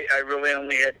 I really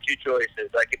only had two choices.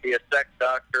 I could be a sex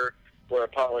doctor or a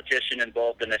politician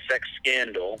involved in a sex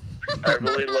scandal. I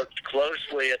really looked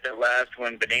closely at the last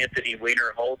one, but Anthony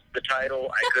Weiner holds the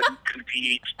title. I couldn't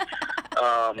compete.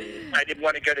 I didn't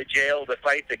want to go to jail to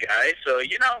fight the guy. So,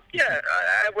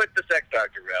 I went the sex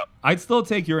doctor route. I'd still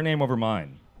take your name over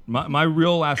mine. My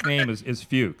real last name is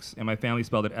Fuchs, and my family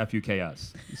spelled it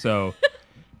Fuks. So,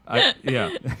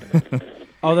 yeah.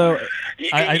 Although...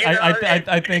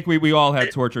 I think we all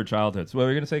had tortured childhoods. What were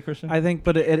you going to say, Christian? I think,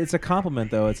 but it's a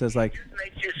compliment, though. It says, like... It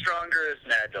makes you stronger as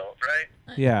an adult,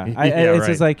 right? Yeah. It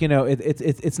says, like,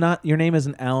 it's not... Your name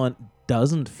isn't Allan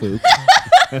doesn't Fuchs.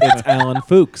 It's Allan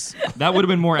Fuchs. That would have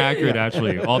been more accurate,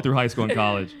 actually, all through high school and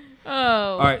college. Oh.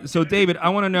 All right. So, David, I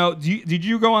want to know, did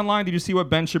you go online? Did you see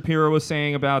what Ben Shapiro was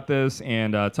saying about this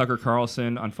and Tucker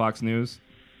Carlson on Fox News?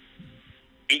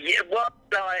 Yeah, well,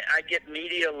 I get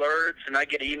media alerts and I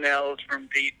get emails from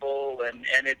people,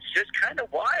 and it's just kind of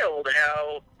wild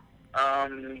how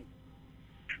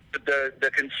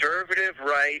the conservative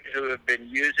right, who have been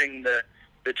using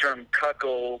the term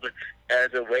cuckold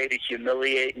as a way to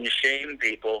humiliate and shame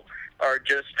people, are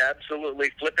just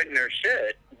absolutely flipping their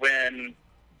shit when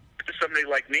somebody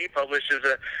like me publishes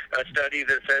a study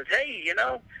that says, hey,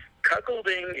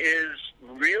 cuckolding is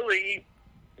really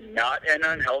not an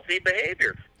unhealthy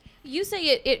behavior. You say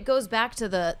it goes back to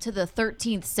the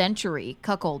 13th century,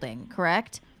 cuckolding,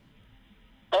 correct?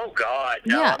 Oh God,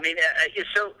 no. Yeah. I mean,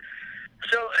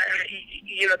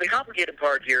 the complicated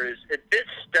part here is that this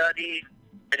study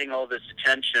getting all this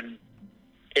attention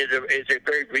is a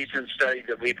very recent study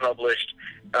that we published.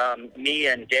 Me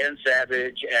and Dan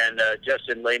Savage and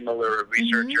Justin Lehmiller, a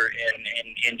researcher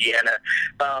in Indiana,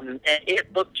 and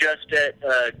it looked just at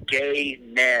gay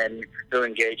men who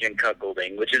engage in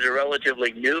cuckolding, which is a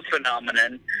relatively new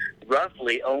phenomenon,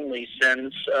 roughly only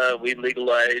since we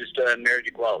legalized marriage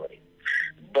equality.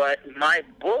 But my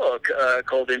book,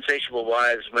 called Insatiable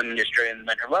Wives, Women Destroy and the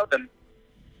Men Who Love Them,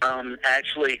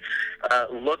 actually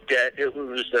looked at, it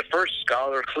was the first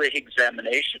scholarly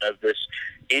examination of this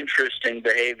interesting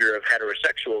behavior of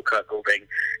heterosexual cuckolding.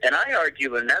 And I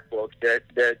argue in that book that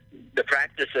the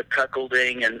practice of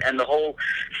cuckolding and the whole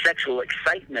sexual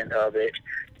excitement of it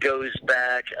goes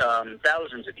back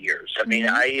thousands of years. I mean,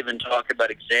 I even talk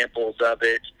about examples of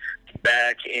it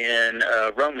back in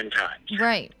Roman times.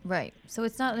 Right. So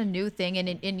it's not a new thing,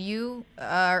 and you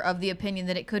are of the opinion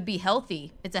that it could be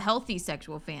healthy. It's a healthy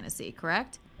sexual fantasy,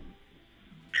 correct?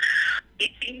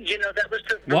 That was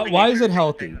the really why is it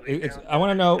healthy? I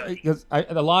want to know, because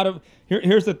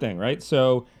here's the thing, right?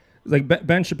 So like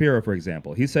Ben Shapiro, for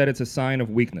example, he said it's a sign of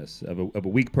weakness, of a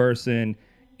weak person,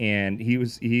 and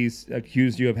he's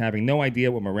accused you of having no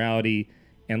idea what morality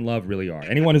and love really are.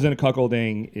 Anyone who's into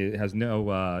cuckolding has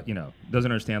no,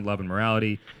 doesn't understand love and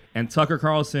morality. And Tucker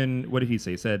Carlson, what did he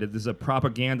say? He said this is a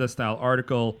propaganda-style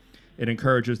article. It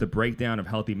encourages the breakdown of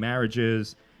healthy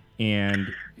marriages,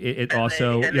 and it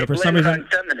also, for some reason,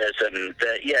 feminism.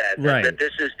 Right. That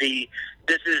this is the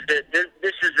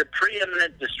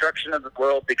preeminent destruction of the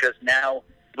world because now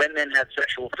women have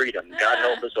sexual freedom. God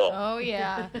help us all. Oh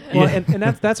yeah. Well, and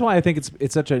that's why I think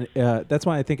it's such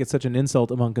an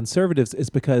insult among conservatives, is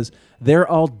because they're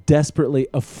all desperately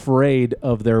afraid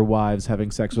of their wives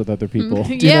having sex with other people.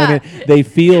 Do you know what I mean? They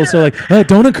feel so like,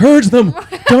 don't encourage them.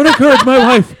 Don't encourage my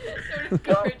wife.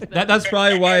 That's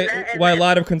probably why a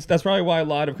lot of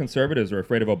conservatives are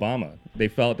afraid of Obama. They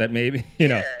felt that maybe they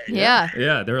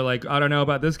were like, I don't know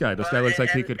about this guy. This guy looks like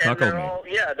he could cuckold me.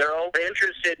 They're all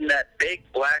interested in that big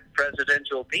black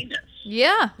presidential penis.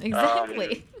 Yeah,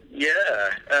 exactly.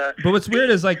 But what's weird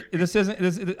is like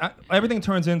everything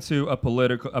turns into a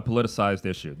politicized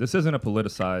issue. This isn't a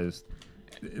politicized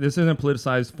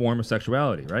form of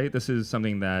sexuality, right? This is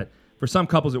something that for some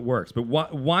couples it works. But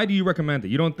why do you recommend it?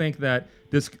 You don't think they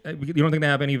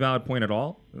have any valid point at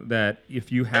all? That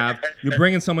if you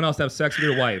bring in someone else to have sex with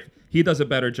your wife, he does a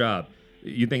better job.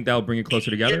 You think that'll bring you closer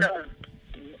together?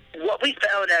 What we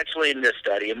found actually in this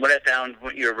study, and what I found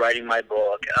when you're writing my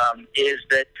book, is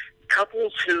that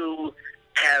couples who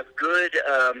have good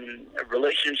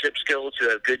relationship skills, who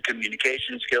have good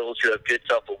communication skills, who have good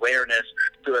self-awareness,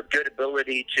 who have good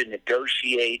ability to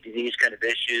negotiate these kind of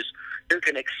issues, who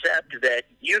can accept that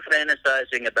you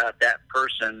fantasizing about that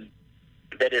person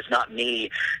that is not me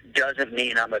doesn't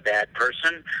mean I'm a bad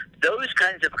person. Those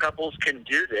kinds of couples can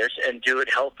do this and do it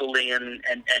healthily and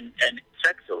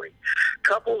sexually.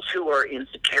 Couples who are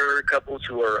insecure, couples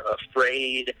who are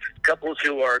afraid, couples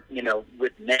who are,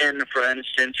 with men, for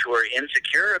instance, who are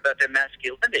insecure about their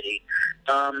masculinity,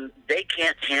 they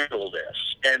can't handle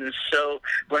this. And so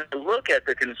when I look at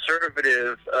the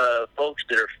conservative folks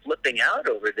that are flipping out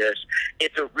over this,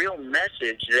 it's a real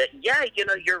message that,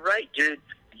 you're right, dude.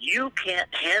 You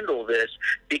can't handle this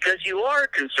because you are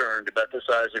concerned about the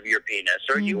size of your penis,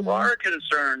 or you are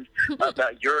concerned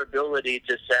about your ability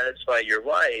to satisfy your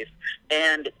wife,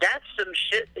 and that's some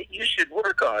shit that you should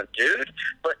work on, dude.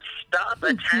 But stop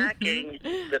attacking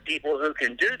the people who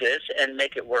can do this and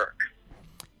make it work.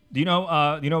 Do you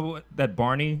know that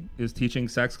Barney is teaching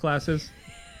sex classes?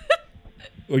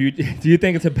 Or do you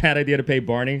think it's a bad idea to pay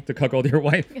Barney to cuckold your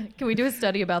wife? Can we do a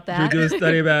study about that? Can we do a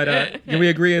study about can we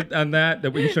agree on that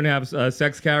we shouldn't have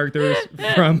sex characters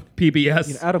from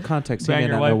PBS? Out of context, you may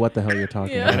not know what the hell you're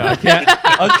talking about.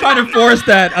 I was trying to force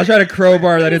that. I was trying to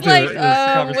crowbar that into this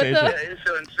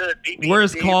conversation.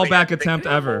 Worst callback attempt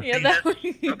ever.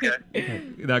 Okay.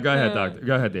 No, go ahead, Doctor.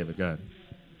 Go ahead, David. Go ahead.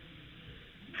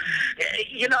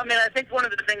 I think one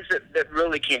of the things that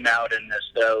really came out in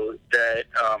this, though, that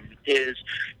is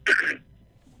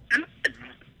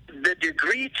the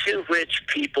degree to which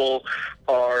people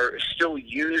are still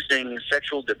using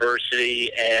sexual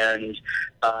diversity and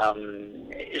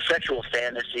sexual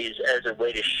fantasies as a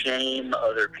way to shame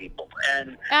other people.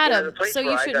 And Adam, the place so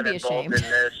where you I shouldn't got be involved ashamed.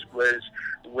 in this was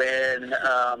when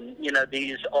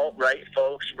these alt-right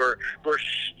folks were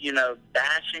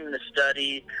bashing the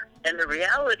study. And the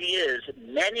reality is,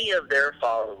 many of their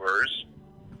followers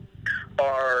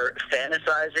are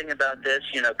fantasizing about this.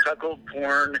 Cuckold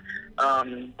porn,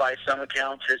 by some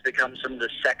accounts, has become some of the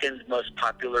second most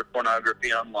popular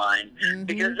pornography online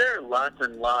because there are lots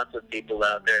and lots of people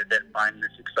out there that find this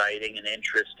exciting and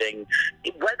interesting.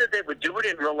 Whether they would do it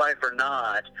in real life or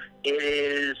not, it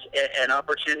is an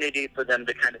opportunity for them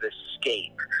to kind of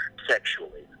escape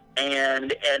sexually.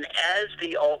 And as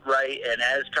the alt-right and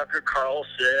as Tucker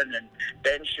Carlson and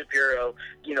Ben Shapiro,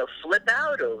 flip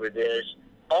out over this,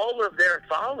 all of their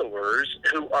followers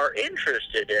who are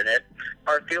interested in it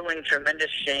are feeling tremendous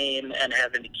shame and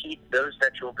having to keep those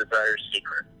sexual desires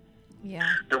secret. Yeah.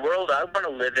 The world I want to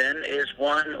live in is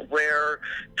one where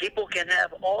people can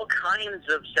have all kinds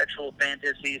of sexual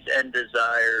fantasies and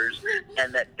desires,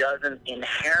 and that doesn't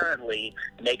inherently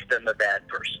make them a bad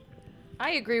person.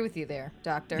 I agree with you there,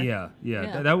 Doctor. Yeah.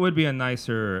 That would be a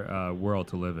nicer world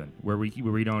to live in, where we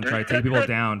don't try to take people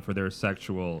down for their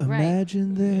sexual.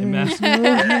 Imagine this.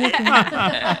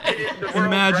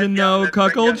 Imagine no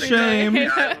cuckold shame.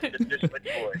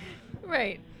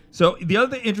 Right. So the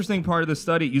other interesting part of the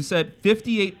study, you said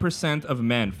 58% of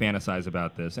men fantasize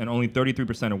about this, and only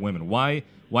 33% of women. Why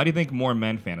do you think more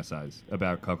men fantasize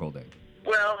about cuckolding?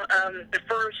 Well, Well,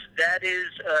 first, that is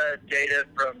data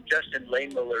from Justin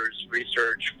Lehmiller's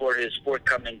research for his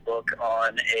forthcoming book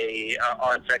on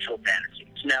on sexual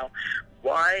fantasies. Now,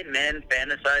 why men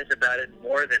fantasize about it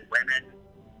more than women?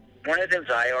 One of the things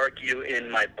I argue in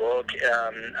my book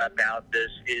about this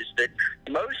is that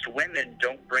most women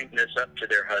don't bring this up to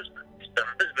their husbands. The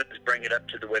husbands bring it up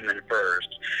to the women first,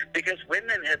 because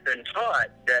women have been taught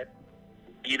that,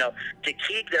 to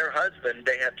keep their husband,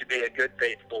 they have to be a good,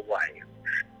 faithful wife.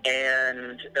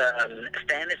 And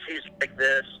fantasies like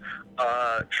this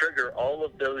trigger all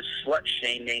of those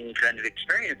slut-shaming kind of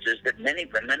experiences that many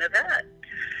women have had.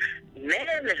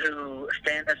 Men who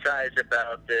fantasize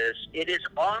about this, it is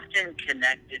often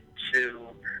connected to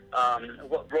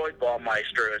what Roy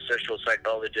Baumeister, a social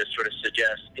psychologist, sort of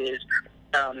suggests is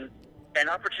an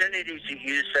opportunity to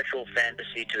use sexual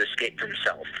fantasy to escape from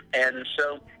self. And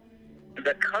so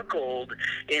the cuckold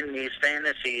in these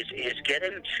fantasies is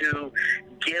getting to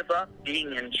give up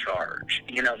being in charge.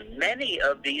 Many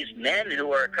of these men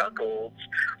who are cuckolds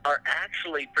are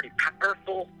actually pretty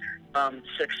powerful,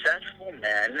 successful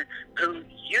men who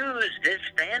use this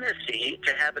fantasy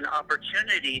to have an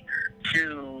opportunity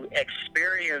to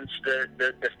experience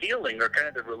the feeling, or kind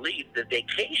of the relief, the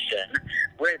vacation,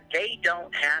 where they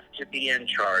don't have to be in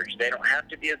charge. They don't have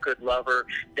to be a good lover.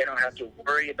 They don't have to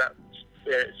worry about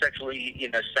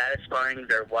sexually, satisfying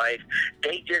their wife.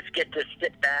 They just get to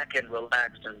sit back and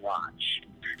relax and watch.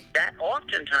 That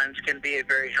oftentimes can be a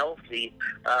very healthy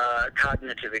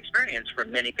cognitive experience for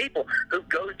many people who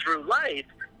go through life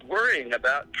worrying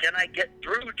about, can I get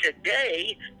through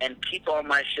today and keep all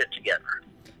my shit together?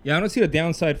 Yeah, I don't see the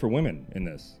downside for women in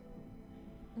this.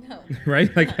 No. Right?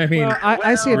 Well,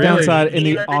 I see a really, downside in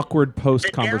the awkward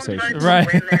post conversation. Right.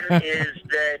 Women is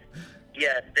that,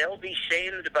 they'll be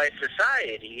shamed by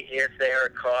society if they are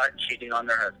caught cheating on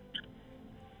their husband.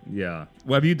 Yeah.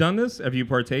 Well, have you done this? Have you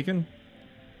partaken?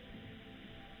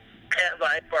 Have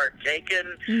I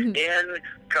partaken in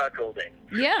cuckolding?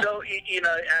 Yeah. So,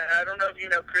 I don't know if you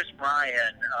know Chris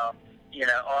Ryan,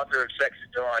 author of Sex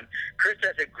at Dawn. Chris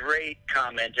has a great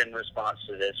comment in response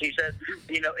to this. He says,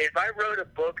 if I wrote a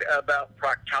book about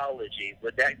proctology,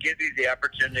 would that give you the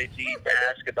opportunity to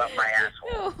ask about my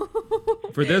asshole?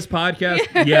 For this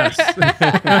podcast, yes.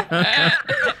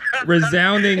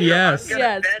 Resounding yes.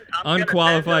 Yes.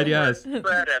 Unqualified yes. And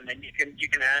you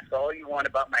can ask all you want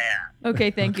about my ass.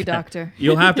 Okay, thank you, doctor.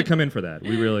 You'll have to come in for that.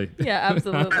 We really. Yeah,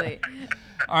 absolutely.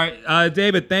 All right,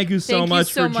 David, thank you so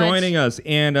much for joining us.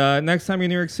 And next time you're in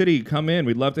New York City, come in.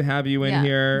 We'd love to have you in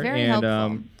here. Very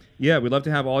helpful. We'd love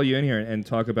to have all you in here and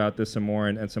talk about this some more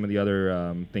and some of the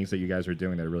other things that you guys are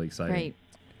doing that are really exciting. Great.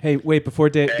 Hey, wait, before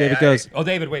David goes. Oh,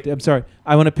 David, wait. I'm sorry.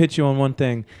 I want to pitch you on one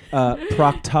thing.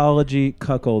 Proctology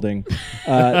cuckolding.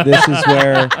 This is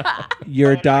where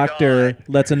your doctor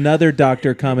lets another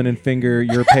doctor come in and finger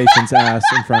your patient's ass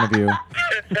in front of you.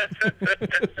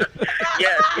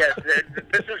 Yes.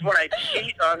 This is when I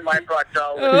cheat on my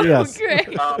proctologist. Yes.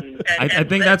 Great. I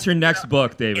think that's your next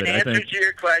book, David. In answer to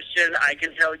your question, I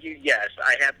can tell you, yes,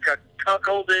 I have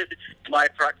cuckolded my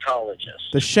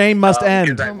proctologist. The shame must end.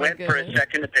 Because I went for a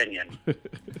second opinion.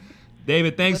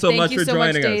 David, thanks so much for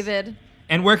joining us. David.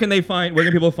 And where can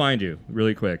people find you,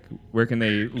 really quick? Where can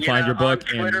they find your book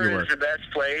and your Twitter work? is the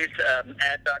best place,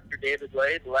 at Dr. David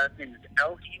Lay. The last name is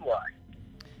L-E-Y.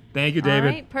 Thank you, David.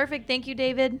 All right, perfect. Thank you,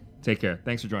 David. Take care.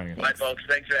 Thanks for joining us. Bye, folks.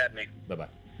 Thanks for having me. Bye-bye.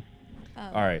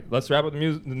 All right, let's wrap up the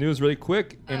news really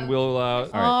quick, and we'll...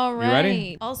 all right. You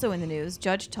ready? Also in the news,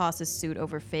 judge tosses suit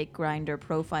over fake Grindr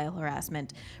profile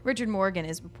harassment. Richard Morgan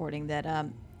is reporting that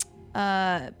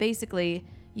basically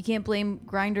you can't blame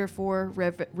Grindr for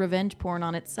revenge porn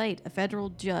on its site. A federal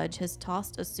judge has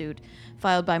tossed a suit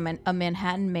filed by a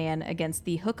Manhattan man against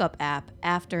the hookup app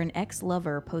after an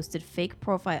ex-lover posted a fake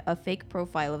profile of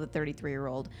the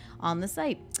 33-year-old on the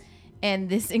site. And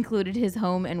this included his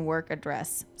home and work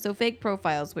address. So fake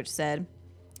profiles, which said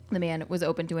the man was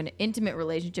open to an intimate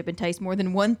relationship, enticed more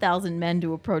than 1,000 men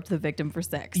to approach the victim for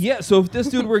sex. Yeah, so if this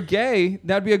dude were gay,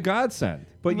 that'd be a godsend.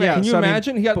 But yeah, can you so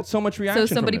imagine? He got so much reaction.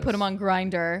 So somebody from put this. him on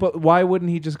Grindr. But why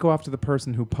wouldn't he just go after the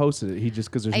person who posted it? He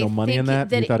just because there's no money in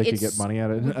that. He thought he could get money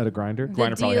out of a Grindr.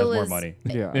 Grindr probably has more money.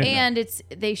 Yeah, and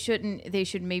they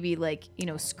should maybe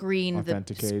screen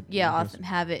authenticate.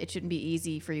 Have it. It shouldn't be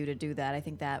easy for you to do that. I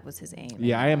think that was his aim.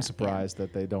 Yeah, I am surprised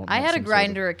that they don't. I have had a some sort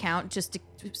of- Grindr account just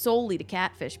solely to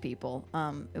catfish people.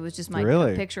 It was just my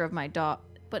Really? picture of my dog.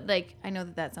 But I know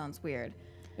that sounds weird.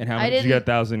 And how did you get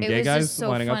 1,000 gay guys so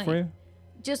lining up for you?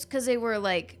 Just because they were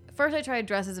first I tried to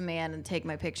dress as a man and take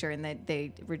my picture, and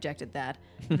they rejected that.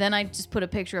 Then I just put a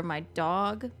picture of my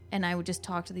dog, and I would just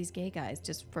talk to these gay guys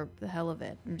just for the hell of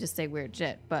it and just say weird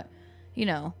shit. But,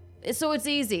 So it's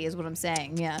easy, is what I'm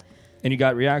saying. Yeah. And you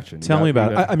got reaction. Tell me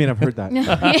about it. I mean, I've heard that.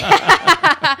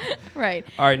 Right.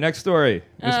 All right, next story.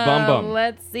 Miss Bum Bum.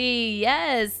 Let's see.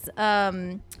 Yes.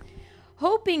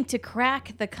 Hoping to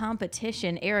crack the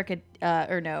competition, Erica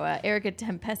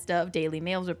Tempesta of Daily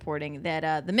Mail's reporting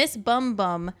that the Miss Bum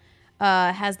Bum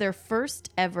has their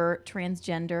first ever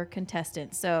transgender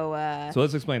contestant. So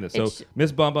let's explain this. So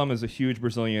Miss Bum Bum is a huge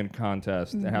Brazilian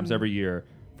contest that happens every year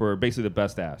for basically the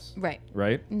best ass. Right.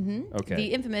 Right? Mm-hmm. Okay.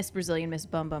 The infamous Brazilian Miss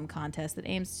Bum Bum contest that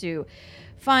aims to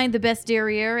find the best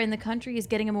derriere in the country is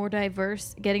getting more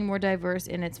diverse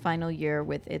in its final year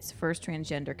with its first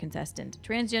transgender contestant.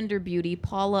 Transgender beauty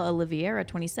Paula Oliveira,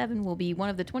 27, will be one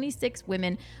of the 26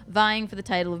 women vying for the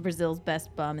title of Brazil's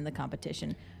best bum in the competition.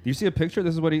 Do you see a picture?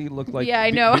 This is what he looked like. Yeah, I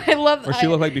know. I love. Or she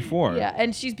looked like before. Yeah,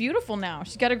 and she's beautiful now.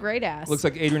 She's got a great ass. Looks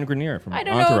like Adrienne Grenier from I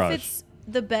don't Entourage. know if it's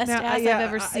the best ass I've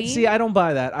ever seen. See, I don't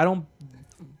buy that. I don't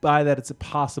buy that it's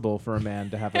possible for a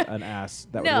man to have an ass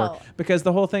that would work. Because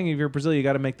the whole thing, if you're Brazil, you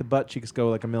got to make the butt cheeks go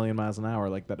like 1,000,000 miles an hour,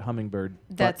 like that hummingbird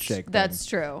butt shake thing. That's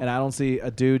true. And I don't see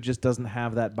a dude just doesn't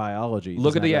have that biology.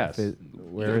 Look at the ass.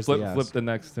 Where is the ass? Flip the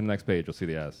next page. You'll see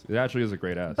the ass. It actually is a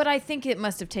great ass. But I think it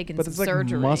must have taken but some it's like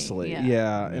surgery. muscly.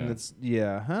 Yeah, and it's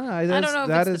I don't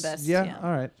know if it's the best. Yeah,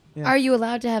 all right. Yeah. Are you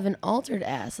allowed to have an altered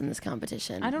ass in this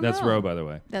competition? I don't know. That's Ro, by the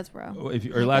way. That's Ro. If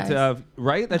you're allowed to have,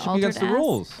 right? That should be against the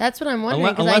rules. That's what I'm wondering,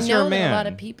 because Unless I you're a know that man. a lot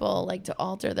of people like to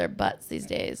alter their butts these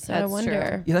days. So I That's wonder.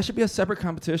 true. Yeah, that should be a separate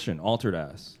competition. Altered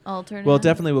ass. Altered Well, ass?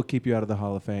 definitely will keep you out of the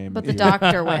Hall of Fame. But the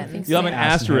doctor wins. You'll have an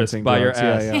asterisk by your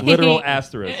ass. Yeah. Literal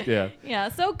asterisk. Yeah. Yeah,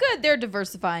 so good. They're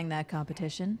diversifying that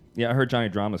competition. Yeah, I heard Johnny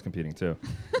Drama's competing too.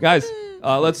 Guys,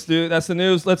 that's the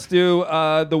news. Let's do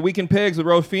the Week in Pigs with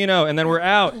Ro Fino, and then we're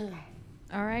out.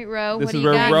 All right, Ro. This what is do you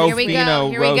where got? Ro Here we go. Fino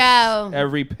Here we roasts go.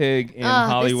 every pig in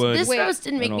Hollywood. This roast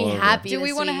didn't make and me all over. happy. Do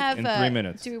we want to have in 3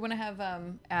 minutes. Do we want to have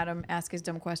Adam ask his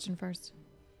dumb question first?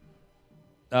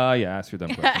 Yeah, ask your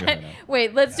dumb question. Go ahead now.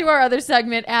 Wait, let's do our other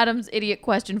segment, Adam's idiot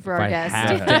question for our I guest.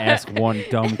 have to ask one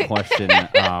dumb question.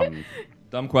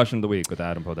 Dumb question of the week with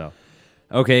Adam Podell.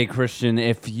 Okay, Christian,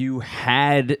 if you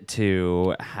had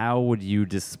to, how would you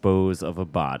dispose of a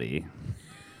body?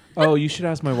 Oh, you should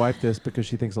ask my wife this because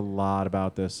she thinks a lot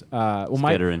about this.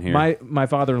 Get her in here. My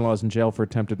father-in-law is in jail for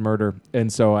attempted murder,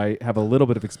 and so I have a little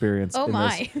bit of experience. Oh, in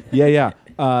my. This. Yeah.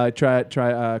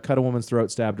 Try cut a woman's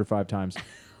throat, stabbed her 5 times,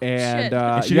 and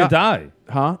And she didn't die.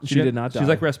 Huh? She did not die. She's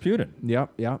like Rasputin.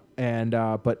 Yep. And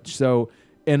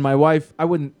and my wife, I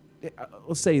wouldn't.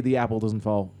 Let's say the apple doesn't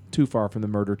fall too far from the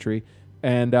murder tree.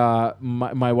 And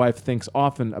my wife thinks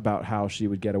often about how she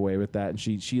would get away with that, and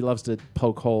she loves to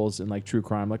poke holes in like true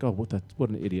crime. Like, oh, what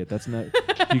an idiot! That's not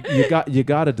you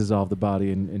got to dissolve the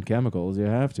body in chemicals. You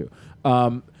have to.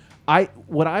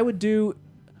 What I would do,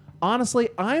 honestly,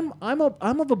 I'm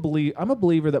a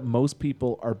believer that most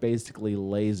people are basically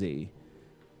lazy.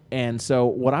 And so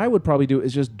what I would probably do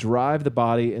is just drive the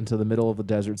body into the middle of the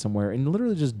desert somewhere and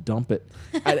literally just dump it.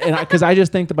 Because I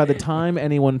just think that by the time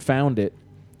anyone found it,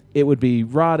 it would be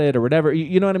rotted or whatever.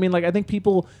 You know what I mean? Like, I think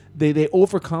people, they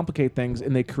overcomplicate things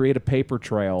and they create a paper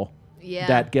trail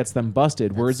that gets them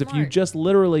busted. Whereas if you just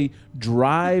literally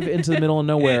drive into the middle of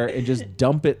nowhere and just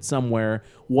dump it somewhere,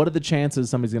 what are the chances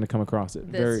somebody's going to come across it?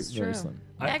 Very slim.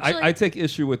 I take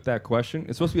issue with that question.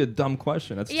 It's supposed to be a dumb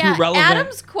question. That's too relevant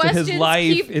Adam's to his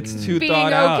life. It's too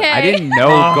thought out. I didn't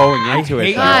know going into I it.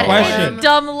 hate that question.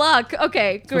 Dumb luck.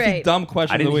 Okay, It's supposed to be great. dumb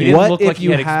question. I didn't of the hear- week. It What looked if like he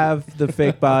you had have the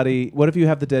fake body? What if you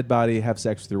have the dead body have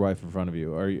sex with your wife in front of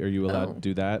you? Are you allowed to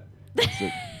do that?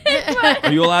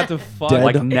 Are you allowed to fuck? Dead-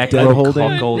 Like Dead-holding?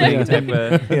 necro-cuckolding type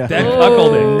of... Yeah. Dead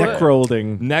cuckolding.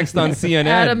 Necrolding. Next on CNN.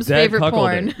 Adam's dead favorite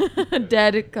cuckolding. porn.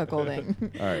 Dead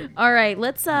cuckolding. All right. All right,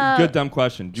 let's Good dumb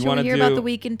question. Do you Shall want we to hear do about the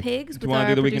Week in Pigs? Do you want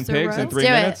to do the Week in Pigs in 3 Do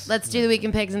minutes? it. Let's do the Week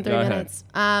in Pigs in 3 Go ahead.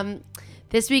 minutes.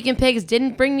 This Week in Pigs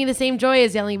didn't bring me the same joy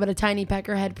as yelling about a tiny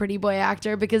peckerhead pretty boy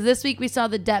actor, because this week we saw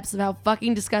the depths of how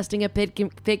fucking disgusting a pig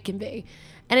can be.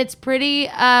 And it's pretty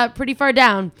far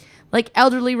down. Like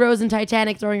elderly Rose in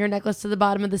Titanic throwing her necklace to the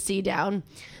bottom of the sea down.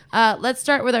 Let's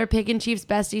start with our pig and Chiefs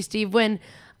bestie, Steve Wynn.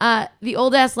 The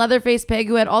old-ass leather-faced pig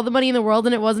who had all the money in the world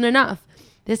and it wasn't enough.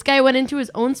 This guy went into his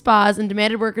own spas and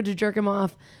demanded worker to jerk him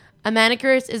off. A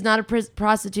manicurist is not a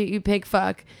prostitute, you pig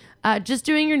fuck. Just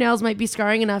doing your nails might be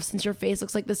scarring enough since your face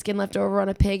looks like the skin left over on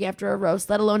a pig after a roast,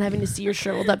 let alone having to see your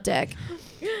shriveled up dick.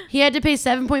 He had to pay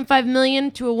 $7.5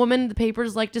 million to a woman the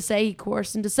papers like to say he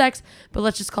coerced into sex, but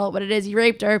let's just call it what it is. He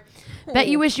raped her. Bet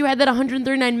you wish you had that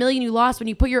 $139 million you lost when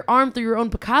you put your arm through your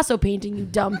own Picasso painting, you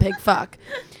dumb pig fuck.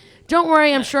 Don't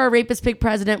worry, I'm sure our rapist pig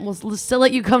president will still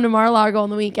let you come to Mar-a-Lago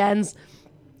on the weekends.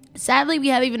 Sadly, we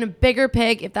have even a bigger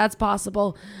pig, if that's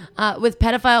possible, with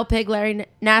pedophile pig Larry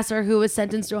Nassar, who was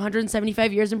sentenced to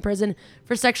 175 years in prison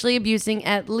for sexually abusing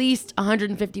at least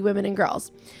 150 women and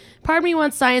girls. Part of me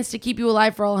wants science to keep you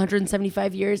alive for all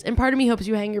 175 years, and part of me hopes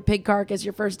you hang your pig carcass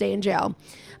your first day in jail.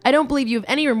 I don't believe you have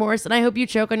any remorse, and I hope you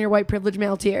choke on your white privilege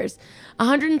male tears.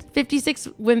 156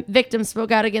 victims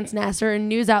spoke out against Nassar, and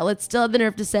news outlets still had the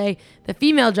nerve to say the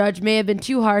female judge may have been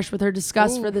too harsh with her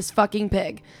disgust for this fucking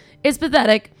pig. It's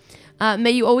pathetic.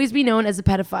 May you always be known as a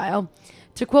pedophile.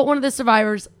 To quote one of the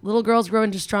survivors, little girls grow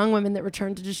into strong women that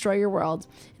return to destroy your world.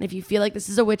 And if you feel like this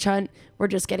is a witch hunt, we're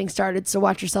just getting started, so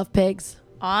watch yourself, pigs.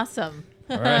 Awesome.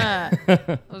 All right.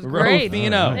 That was great. Ro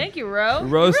Fino. Thank you, Ro.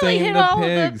 Roasting you really hit the all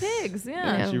pigs. of the pigs.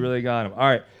 Yeah. She really got him. All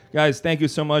right. Guys, thank you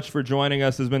so much for joining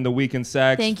us. This has been The Week in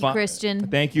Sex. Thank you, Christian.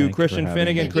 Thank you, Christian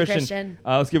Finnegan. Thank you, Christian.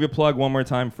 Let's give you a plug one more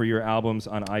time for your albums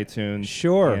on iTunes.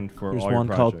 Sure. And for There's all your one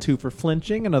called projects. Two for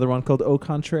Flinching, another one called Au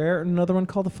Contraire, and another one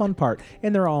called The Fun Part.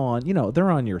 And they're all on, they're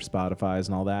on your Spotifys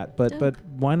and all that. But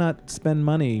why not spend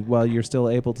money while you're still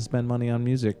able to spend money on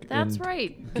music? That's and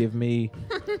right. Give me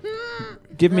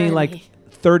like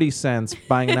 30 cents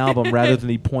buying an album rather than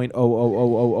the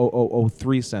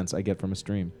 0.00003 cents I get from a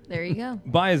stream. There you go.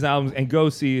 Buy his albums and go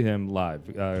see him live.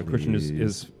 Christian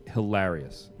is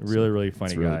hilarious. Really, really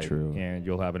funny really guy. true. And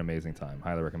you'll have an amazing time.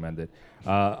 Highly recommend it.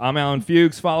 I'm Allan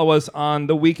Fuchs. Follow us on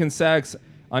The Week in Sex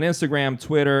on Instagram,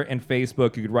 Twitter, and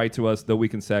Facebook. You could write to us,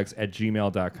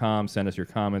 theweekinsex@gmail.com. Send us your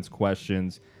comments,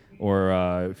 questions,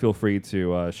 or feel free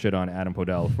to shit on Adam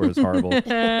Podell for his horrible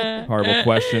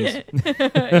questions.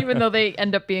 Even though they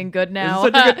end up being good now.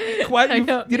 It's such a good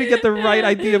you didn't get the right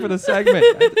idea for the segment.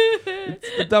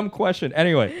 It's a dumb question.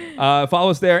 Anyway,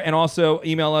 follow us there, and also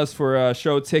email us for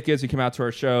show tickets. You come out to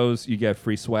our shows, you get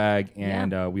free swag,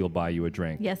 and we'll buy you a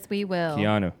drink. Yes, we will.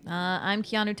 Keanu. I'm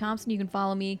Keanu Thompson. You can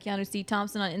follow me, Keanu C.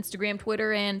 Thompson, on Instagram,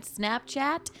 Twitter, and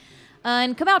Snapchat.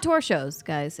 And come out to our shows,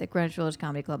 guys, at Greenwich Village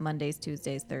Comedy Club, Mondays,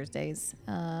 Tuesdays, Thursdays.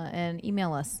 And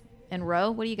email us. And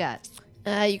Ro, what do you got?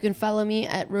 You can follow me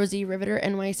at Rosie Riveter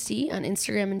NYC on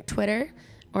Instagram and Twitter,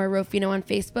 or Ro Fino on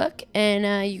Facebook.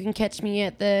 And you can catch me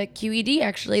at the QED,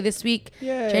 actually, this week,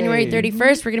 January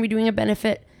 31st. We're going to be doing a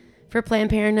benefit for Planned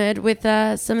Parenthood with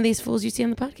some of these fools you see on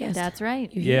the podcast. That's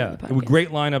right. Yeah, great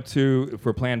lineup, too,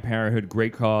 for Planned Parenthood.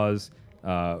 Great cause.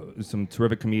 Some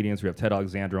terrific comedians. We have Ted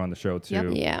Alexander on the show, too. Yep.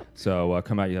 Yeah. So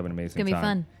come out. You have an amazing time. It's going to be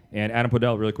fun. And Adam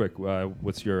Podell, really quick,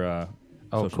 what's your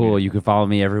Oh, social cool. media? You can follow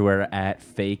me everywhere at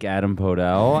Fake Adam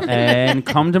Podell. And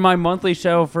come to my monthly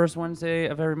show, first Wednesday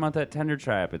of every month at Tender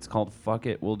Trap. It's called Fuck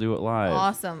It, We'll Do It Live.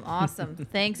 Awesome.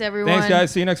 Thanks, everyone. Thanks,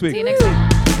 guys. See you next week. See you next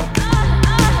week.